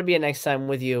I want there to be a next time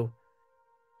with you.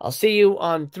 I'll see you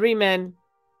on 3 Men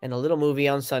and a Little Movie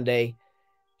on Sunday.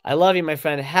 I love you, my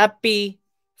friend. Happy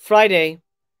Friday.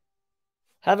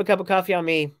 Have a cup of coffee on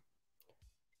me.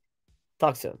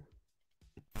 Talk soon.